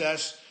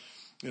access.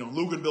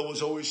 Luganville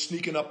was always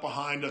sneaking up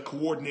behind a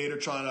coordinator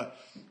trying to,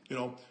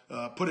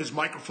 put his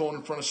microphone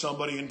in front of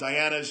somebody. And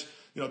Diana's,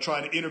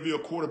 trying to interview a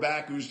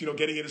quarterback who's,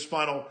 getting in his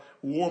final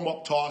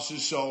warm-up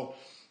tosses. So,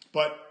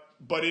 but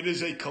it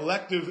is a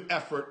collective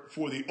effort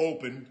for the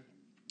Open.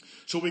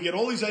 So we get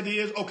all these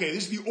ideas. Okay,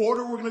 this is the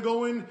order we're going to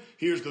go in.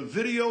 Here's the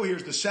video.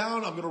 Here's the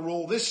sound. I'm going to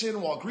roll this in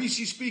while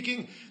Greasy's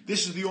speaking.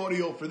 This is the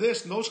audio for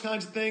this and those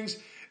kinds of things.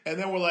 And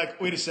then we're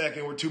like, wait a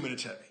second, we're 2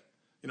 minutes heavy.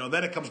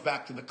 Then it comes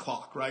back to the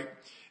clock, right?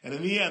 And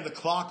in the end, the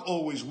clock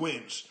always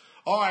wins.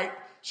 All right,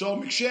 so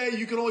McShay,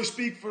 you can only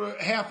speak for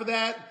half of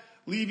that.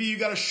 Levy, you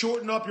got to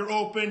shorten up your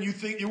open. You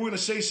think you're going to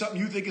say something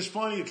you think is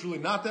funny. It's really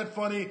not that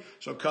funny,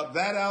 so cut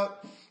that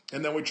out.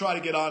 And then we try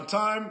to get on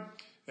time,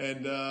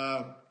 and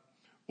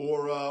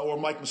or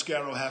Mike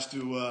Mascaro has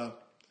to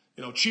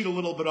cheat a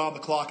little bit on the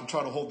clock and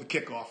try to hold the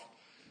kickoff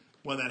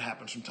when that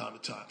happens from time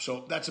to time.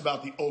 So that's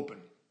about the Open.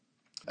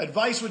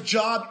 Advice with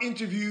job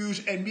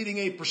interviews and meeting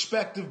a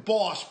prospective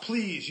boss,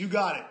 please. You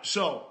got it.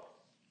 So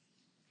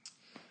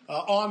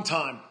on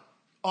time.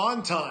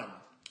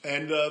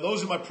 And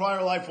those in my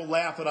prior life will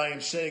laugh that I am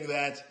saying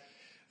that.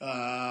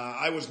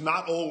 I was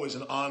not always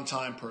an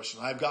on-time person.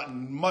 I've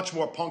gotten much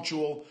more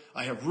punctual.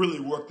 I have really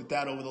worked at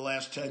that over the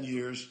last 10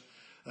 years.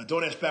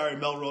 Don't ask Barry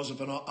Melrose if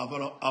I'm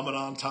an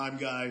on-time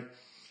guy.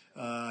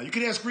 You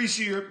can ask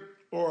Greasy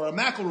or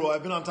McElroy.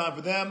 I've been on time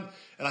for them,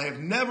 and I have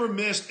never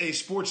missed a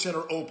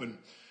SportsCenter Open.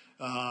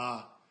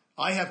 I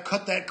have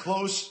cut that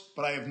close,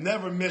 but I have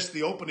never missed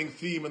the opening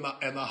theme and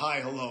the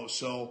hi hello.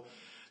 So,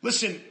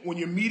 listen, when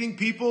you're meeting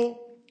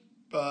people,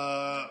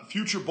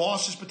 future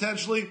bosses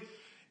potentially,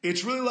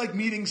 it's really like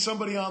meeting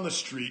somebody on the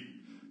street.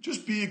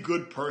 Just be a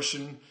good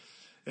person.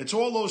 It's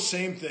all those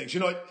same things.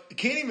 You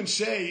can't even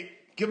say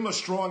give them a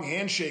strong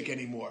handshake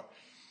anymore.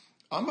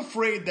 I'm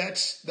afraid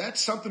that's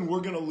something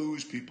we're going to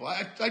lose, people.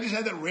 I just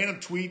had that random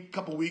tweet a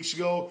couple weeks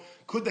ago.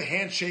 Could the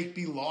handshake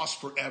be lost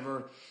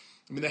forever?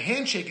 I mean, the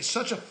handshake is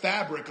such a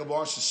fabric of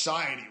our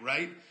society,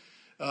 right?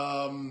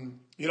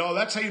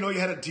 That's how you know you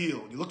had a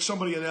deal. You look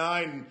somebody in the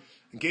eye and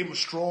gave them a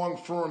strong,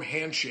 firm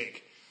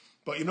handshake.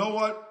 But you know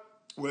what?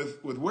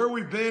 With where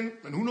we've been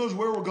and who knows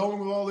where we're going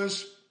with all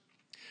this,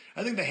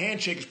 I think the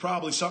handshake is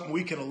probably something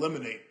we can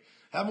eliminate.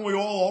 Haven't we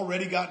all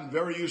already gotten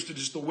very used to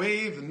just the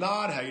wave, the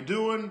nod, how you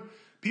doing?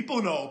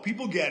 People know,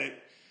 people get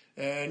it.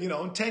 And,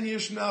 in 10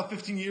 years from now,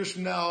 15 years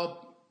from now,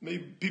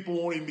 maybe people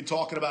won't even be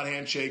talking about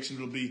handshakes and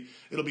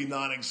it'll be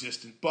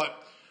non-existent.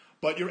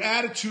 But your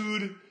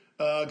attitude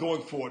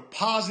going forward,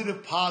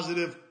 positive.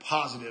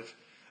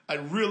 I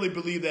really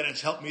believe that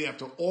it's helped me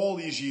after all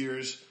these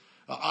years.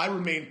 I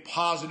remain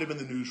positive in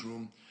the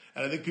newsroom,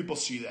 and I think people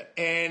see that.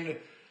 And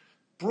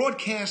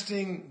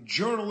broadcasting,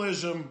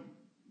 journalism,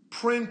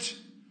 print,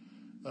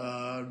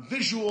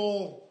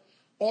 visual,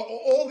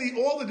 all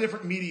the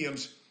different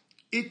mediums,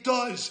 it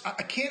does.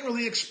 I can't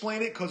really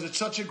explain it because it's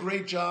such a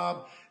great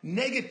job.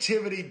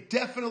 Negativity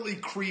definitely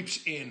creeps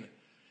in.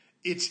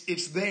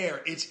 It's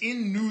there. It's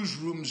in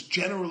newsrooms,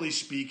 generally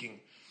speaking,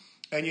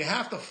 and you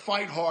have to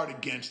fight hard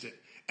against it.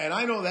 And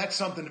I know that's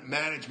something that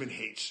management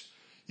hates.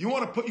 You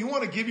want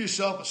to give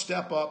yourself a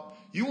step up.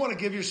 You want to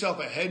give yourself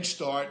a head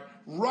start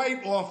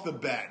right off the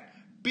bat.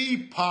 Be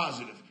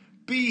positive.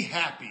 Be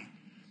happy.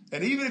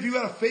 And even if you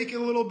got to fake it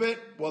a little bit,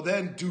 well,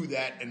 then do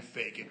that and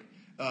fake it.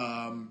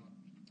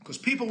 Because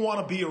people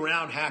want to be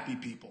around happy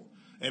people.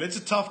 And it's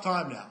a tough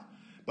time now.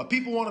 But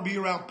people want to be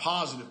around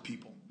positive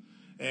people.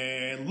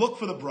 And look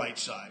for the bright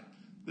side.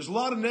 There's a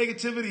lot of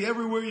negativity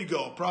everywhere you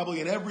go,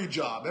 probably in every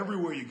job,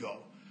 everywhere you go.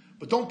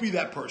 But don't be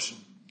that person.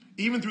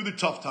 Even through the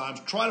tough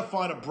times, try to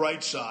find a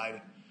bright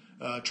side.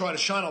 Try to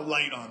shine a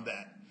light on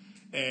that.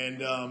 And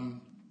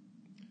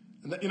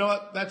you know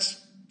what?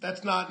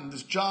 That's not in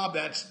this job.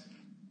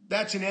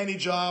 That's in any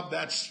job.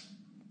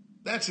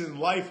 That's in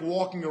life,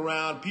 walking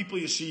around, people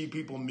you see,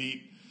 people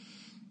meet.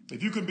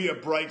 If you can be a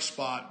bright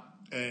spot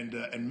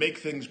and make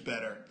things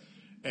better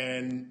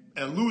and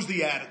lose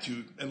the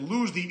attitude and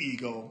lose the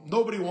ego,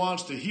 nobody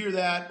wants to hear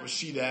that or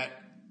see that.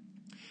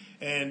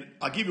 And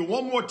I'll give you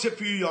one more tip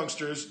for you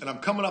youngsters, and I'm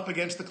coming up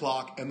against the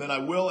clock, and then I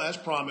will, as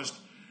promised,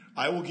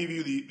 I will give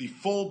you the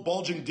full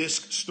bulging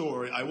disc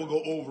story. I will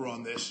go over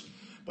on this.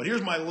 But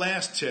here's my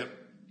last tip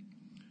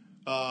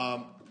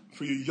for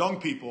you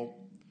young people,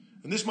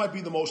 and this might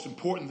be the most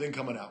important thing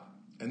coming out.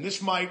 And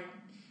this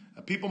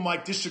people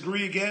might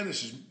disagree again.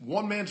 This is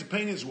one man's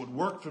opinion. This is what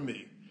worked for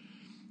me.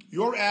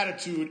 Your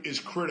attitude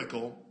is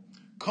critical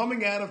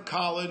coming out of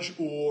college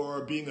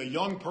or being a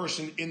young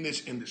person in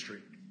this industry.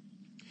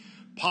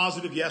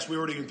 Positive, yes, we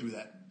already went through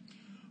that.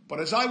 But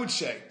as I would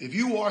say, if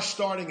you are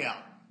starting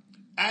out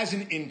as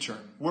an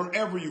intern,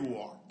 wherever you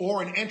are,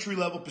 or an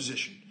entry-level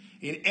position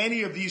in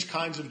any of these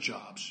kinds of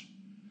jobs,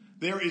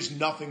 there is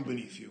nothing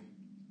beneath you.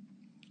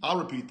 I'll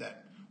repeat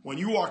that. When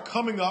you are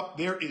coming up,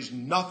 there is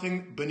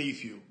nothing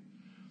beneath you.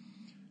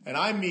 And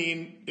I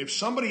mean, if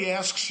somebody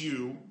asks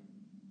you,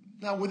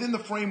 now within the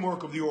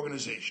framework of the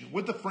organization,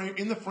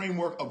 in the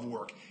framework of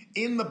work,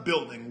 in the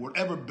building,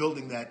 whatever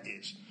building that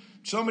is,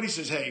 somebody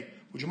says, hey,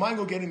 would you mind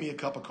go getting me a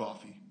cup of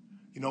coffee?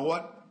 You know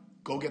what?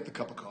 Go get the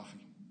cup of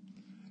coffee.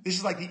 This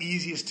is like the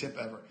easiest tip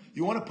ever.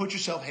 You want to put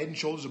yourself head and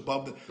shoulders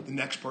above the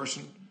next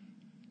person?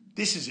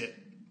 This is it.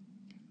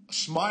 A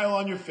smile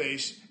on your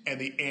face, and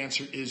the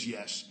answer is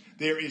yes.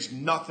 There is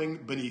nothing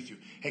beneath you.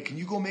 Hey, can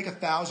you go make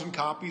 1,000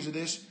 copies of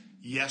this?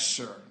 Yes,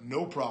 sir.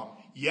 No problem.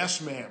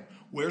 Yes, ma'am.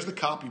 Where's the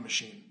copy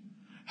machine?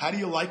 How do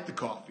you like the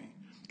coffee?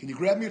 Can you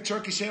grab me a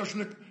turkey sandwich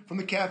from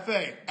the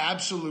cafe?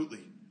 Absolutely.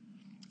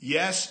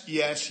 Yes,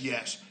 yes,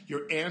 yes.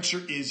 Your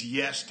answer is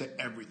yes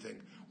to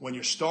everything when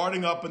you're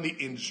starting up in the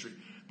industry.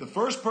 The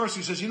first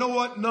person who says, you know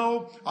what?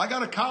 No, I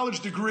got a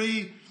college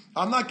degree.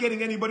 I'm not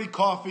getting anybody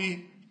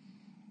coffee.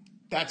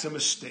 That's a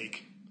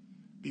mistake,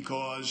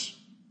 because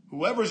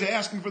whoever's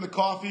asking for the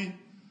coffee,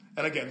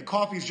 and again, the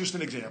coffee is just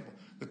an example.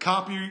 The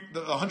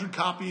 100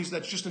 copies,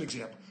 that's just an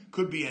example.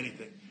 Could be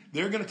anything.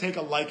 They're going to take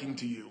a liking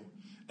to you,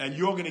 and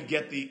you're going to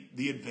get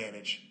the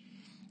advantage.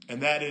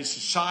 And that is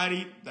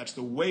society. That's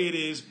the way it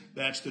is.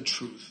 That's the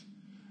truth.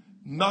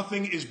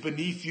 Nothing is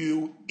beneath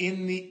you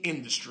in the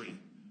industry,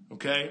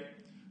 okay?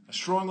 I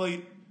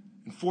strongly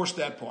enforce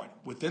that point.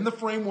 Within the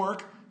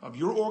framework of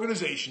your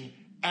organization,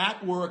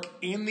 at work,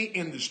 in the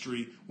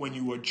industry, when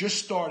you are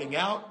just starting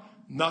out,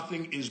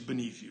 nothing is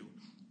beneath you.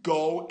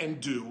 Go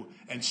and do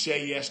and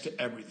say yes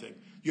to everything.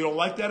 You don't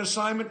like that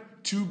assignment?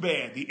 Too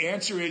bad. The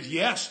answer is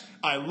yes,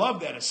 I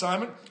love that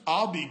assignment.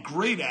 I'll be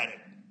great at it.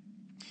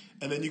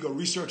 And then you go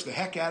research the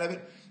heck out of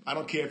it. I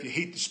don't care if you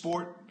hate the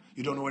sport,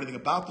 you don't know anything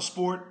about the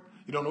sport,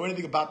 you don't know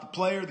anything about the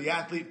player, the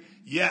athlete.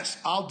 Yes,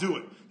 I'll do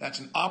it. That's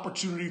an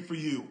opportunity for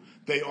you.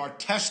 They are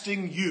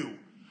testing you.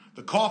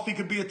 The coffee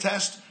could be a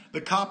test.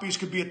 The copies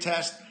could be a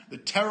test. The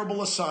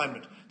terrible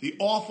assignment, the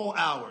awful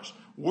hours,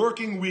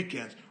 working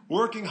weekends,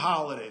 working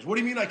holidays. What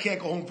do you mean I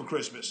can't go home for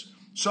Christmas?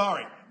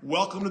 Sorry.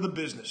 Welcome to the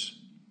business.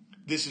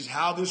 This is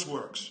how this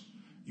works.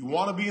 You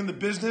want to be in the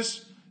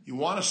business. You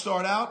want to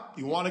start out.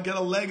 You want to get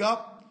a leg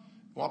up.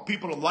 You want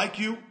people to like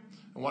you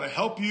and want to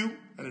help you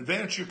and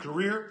advance your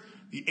career.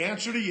 The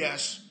answer to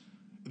yes,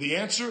 the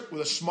answer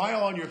with a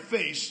smile on your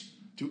face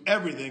to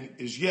everything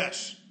is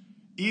yes,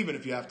 even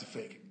if you have to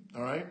fake it.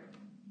 All right?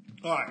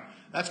 All right.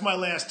 That's my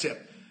last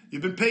tip.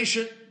 You've been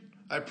patient.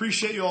 I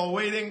appreciate you all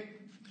waiting.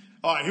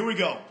 All right, here we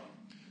go.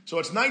 So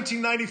it's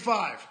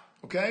 1995,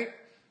 okay?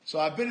 So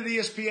I've been at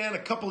ESPN a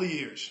couple of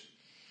years.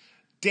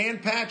 Dan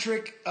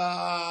Patrick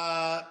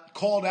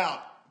called out.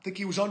 I think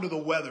he was under the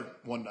weather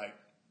one night.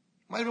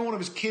 Might have been one of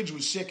his kids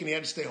was sick and he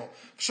had to stay home.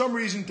 For some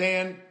reason,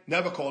 Dan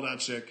never called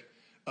out sick.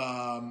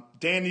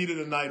 Dan needed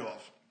a night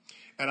off.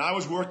 And I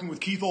was working with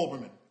Keith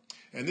Olbermann.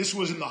 And this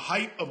was in the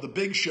height of the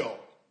big show.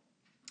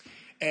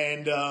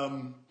 And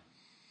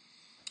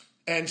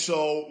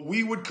so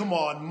we would come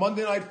on.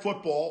 Monday Night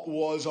Football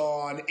was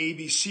on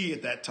ABC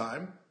at that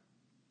time.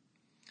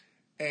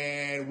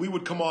 And we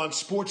would come on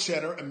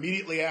SportsCenter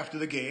immediately after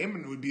the game.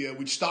 And it would be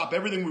we'd stop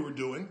everything we were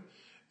doing.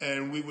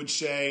 And we would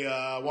say,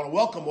 I want to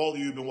welcome all of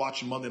you who've been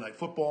watching Monday Night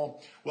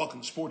Football.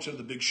 Welcome to SportsCenter,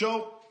 the big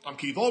show. I'm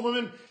Keith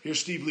Olbermann.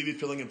 Here's Steve Levy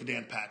filling in for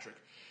Dan Patrick.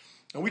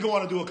 And we go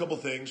on to do a couple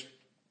things.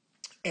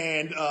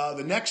 And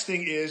the next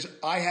thing is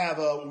I have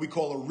what we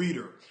call a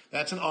reader.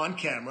 That's an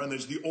on-camera. And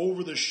there's the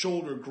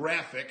over-the-shoulder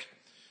graphic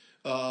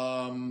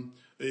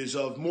is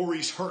of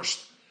Maurice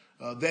Hurst,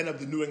 then of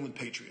the New England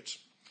Patriots.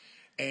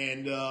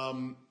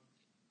 And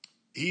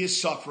he is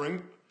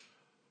suffering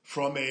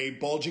from a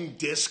bulging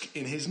disc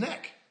in his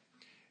neck.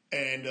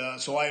 And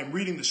so I am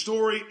reading the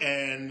story,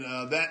 and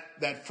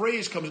that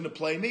phrase comes into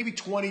play maybe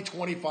 20,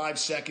 25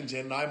 seconds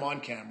in, and I'm on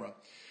camera.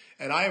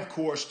 And I, of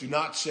course, do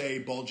not say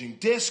bulging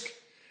disc.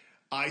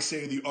 I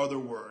say the other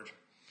word.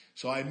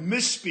 So I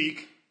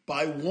misspeak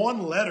by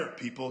one letter,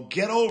 people.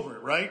 Get over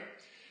it, right?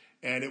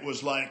 And it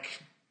was like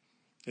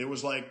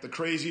the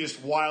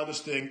craziest,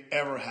 wildest thing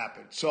ever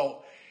happened.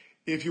 So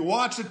if you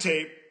watch the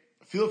tape,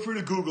 feel free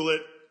to Google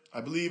it.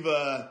 I believe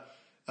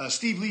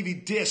Steve Levy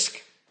disc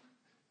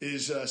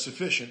is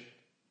sufficient.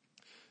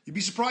 You'd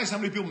be surprised how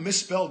many people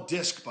misspell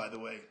disc, by the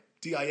way.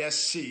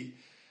 D-I-S-C.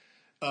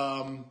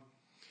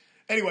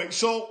 Anyway,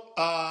 so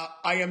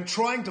I am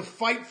trying to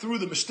fight through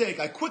the mistake.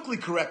 I quickly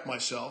correct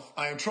myself.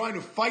 I am trying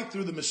to fight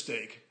through the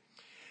mistake.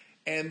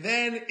 And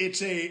then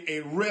it's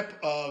a rip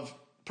of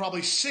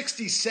probably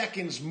 60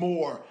 seconds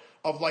more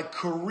of like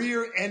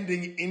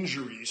career-ending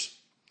injuries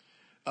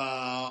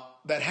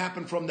that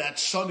happened from that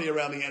Sunday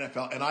around the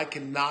NFL. And I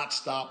cannot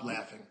stop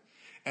laughing.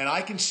 And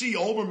I can see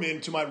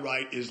Olbermann to my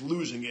right is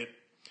losing it.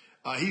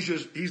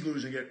 he's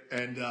losing it.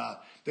 And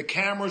the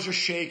cameras are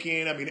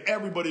shaking. I mean,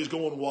 everybody's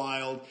going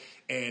wild.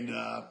 And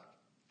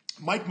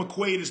Mike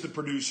McQuaid is the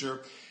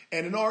producer.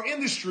 And in our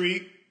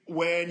industry,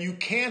 when you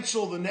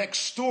cancel the next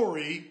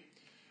story,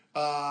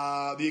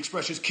 the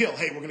expression is kill.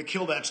 Hey, we're going to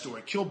kill that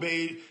story. Kill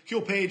page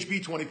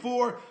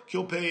B24,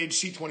 kill page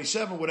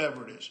C27,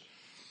 whatever it is.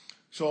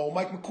 So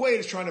Mike McQuaid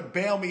is trying to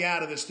bail me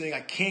out of this thing.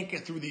 I can't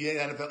get through the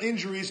NFL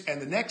injuries.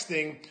 And the next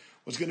thing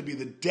was going to be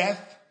the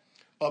death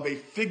of a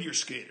figure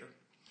skater.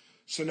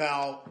 So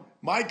now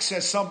Mike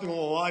says something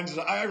along the lines of,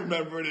 I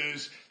remember it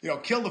is,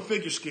 kill the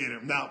figure skater.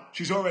 Now,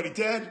 she's already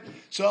dead.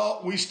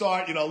 So we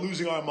start,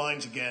 losing our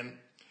minds again.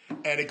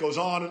 And it goes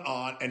on.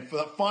 And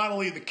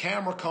finally, the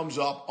camera comes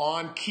up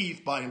on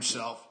Keith by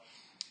himself.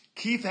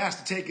 Keith has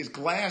to take his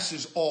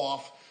glasses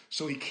off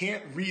so he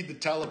can't read the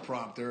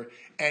teleprompter.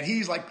 And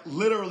he's like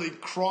literally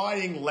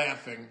crying,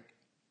 laughing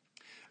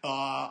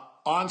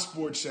on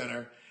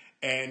SportsCenter.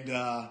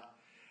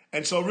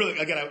 And so really,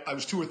 again, I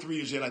was 2 or 3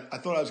 years in. I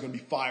thought I was going to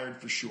be fired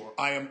for sure.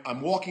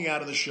 I'm walking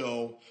out of the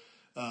show.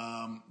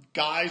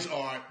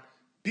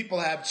 People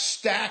have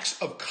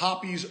stacks of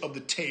copies of the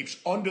tapes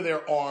under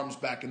their arms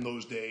back in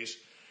those days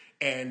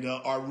and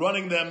are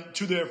running them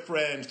to their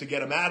friends to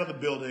get them out of the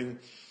building.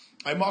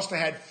 I must have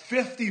had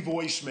 50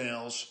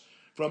 voicemails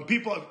from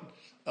people,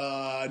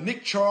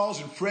 Nick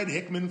Charles and Fred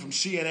Hickman from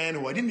CNN,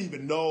 who I didn't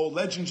even know,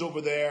 legends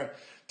over there,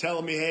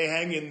 telling me, hey,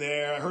 hang in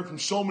there. I heard from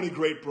so many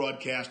great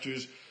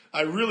broadcasters.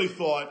 I really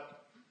thought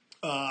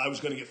I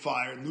was going to get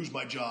fired and lose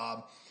my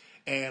job.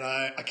 And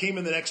I came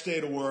in the next day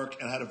to work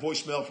and I had a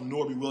voicemail from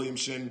Norby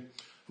Williamson,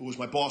 who was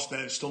my boss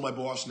then, still my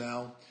boss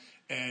now.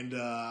 And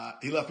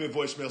he left me a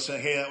voicemail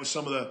saying, hey, that was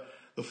some of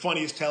the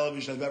funniest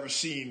television I've ever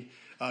seen.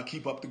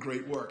 Keep up the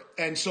great work.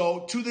 And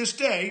so to this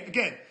day,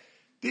 again,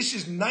 this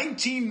is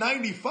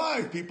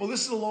 1995, people.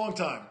 This is a long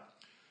time.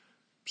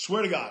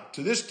 Swear to God,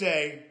 to this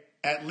day,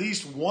 at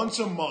least once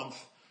a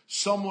month,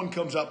 someone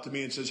comes up to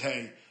me and says,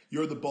 hey,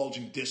 you're the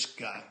bulging disc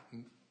guy.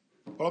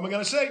 What am I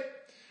going to say?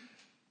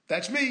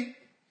 That's me.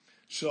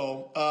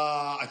 So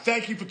I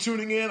thank you for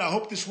tuning in. I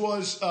hope this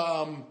was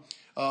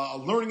a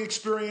learning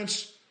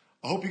experience.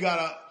 I hope you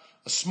got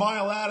a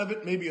smile out of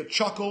it, maybe a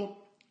chuckle,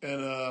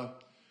 and a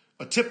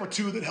tip or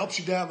two that helps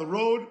you down the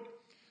road.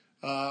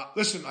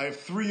 Listen, I have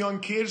 3 young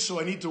kids, so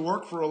I need to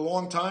work for a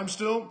long time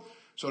still.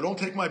 So don't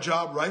take my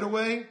job right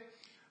away.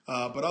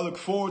 But I look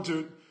forward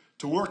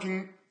to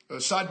working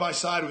side by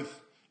side with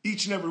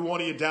each and every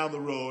one of you down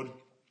the road.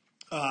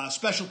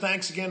 Special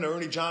thanks again to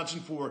Ernie Johnson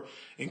for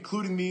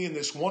including me in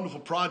this wonderful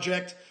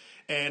project.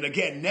 And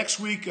again, next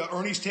week,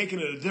 Ernie's taking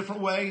it a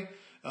different way.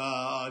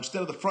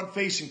 Instead of the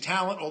front-facing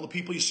talent, all the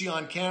people you see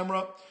on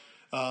camera,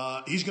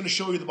 he's going to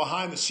show you the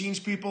behind-the-scenes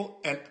people.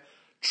 And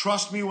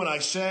trust me when I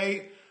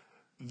say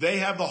they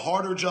have the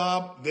harder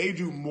job. They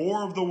do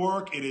more of the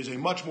work. It is a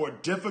much more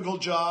difficult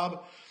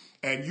job.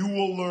 And you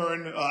will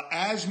learn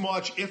as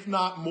much, if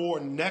not more,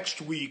 next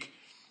week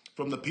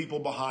from the people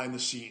behind the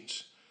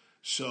scenes.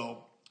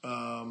 So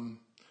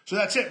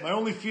that's it. My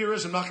only fear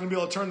is I'm not going to be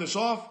able to turn this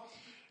off,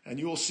 and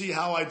you will see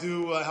how I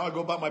do, how I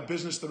go about my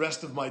business the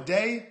rest of my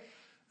day.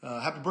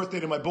 Happy birthday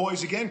to my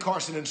boys again,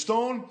 Carson and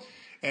Stone,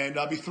 and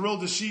I'll be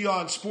thrilled to see you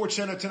on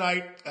SportsCenter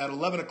tonight at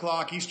 11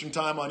 o'clock Eastern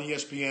Time on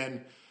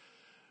ESPN,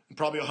 and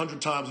probably 100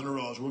 times in a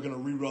row, as we're going to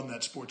rerun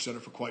that SportsCenter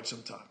for quite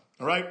some time.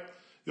 All right?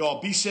 Y'all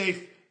be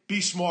safe,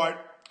 be smart.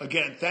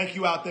 Again, thank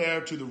you out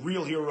there to the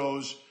real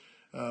heroes.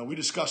 We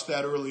discussed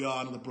that early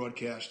on in the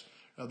broadcast.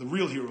 The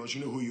real heroes,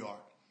 you know who you are.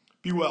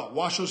 Be well.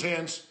 Wash those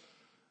hands.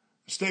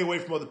 Stay away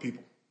from other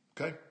people.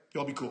 Okay?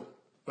 Y'all be cool.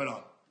 Right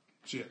on.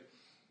 See ya.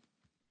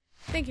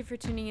 Thank you for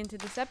tuning into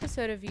this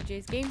episode of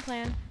EJ's Game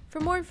Plan. For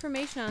more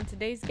information on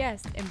today's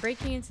guest and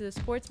breaking into the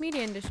sports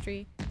media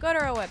industry, go to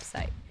our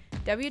website,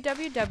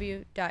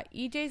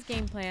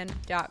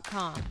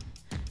 www.ejsgameplan.com.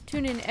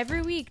 Tune in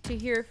every week to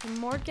hear from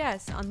more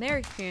guests on their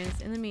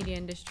experience in the media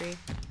industry.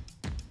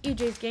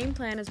 EJ's Game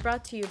Plan is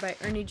brought to you by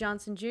Ernie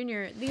Johnson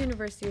Jr., the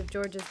University of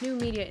Georgia's new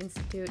Media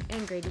Institute,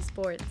 and Grady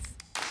Sports.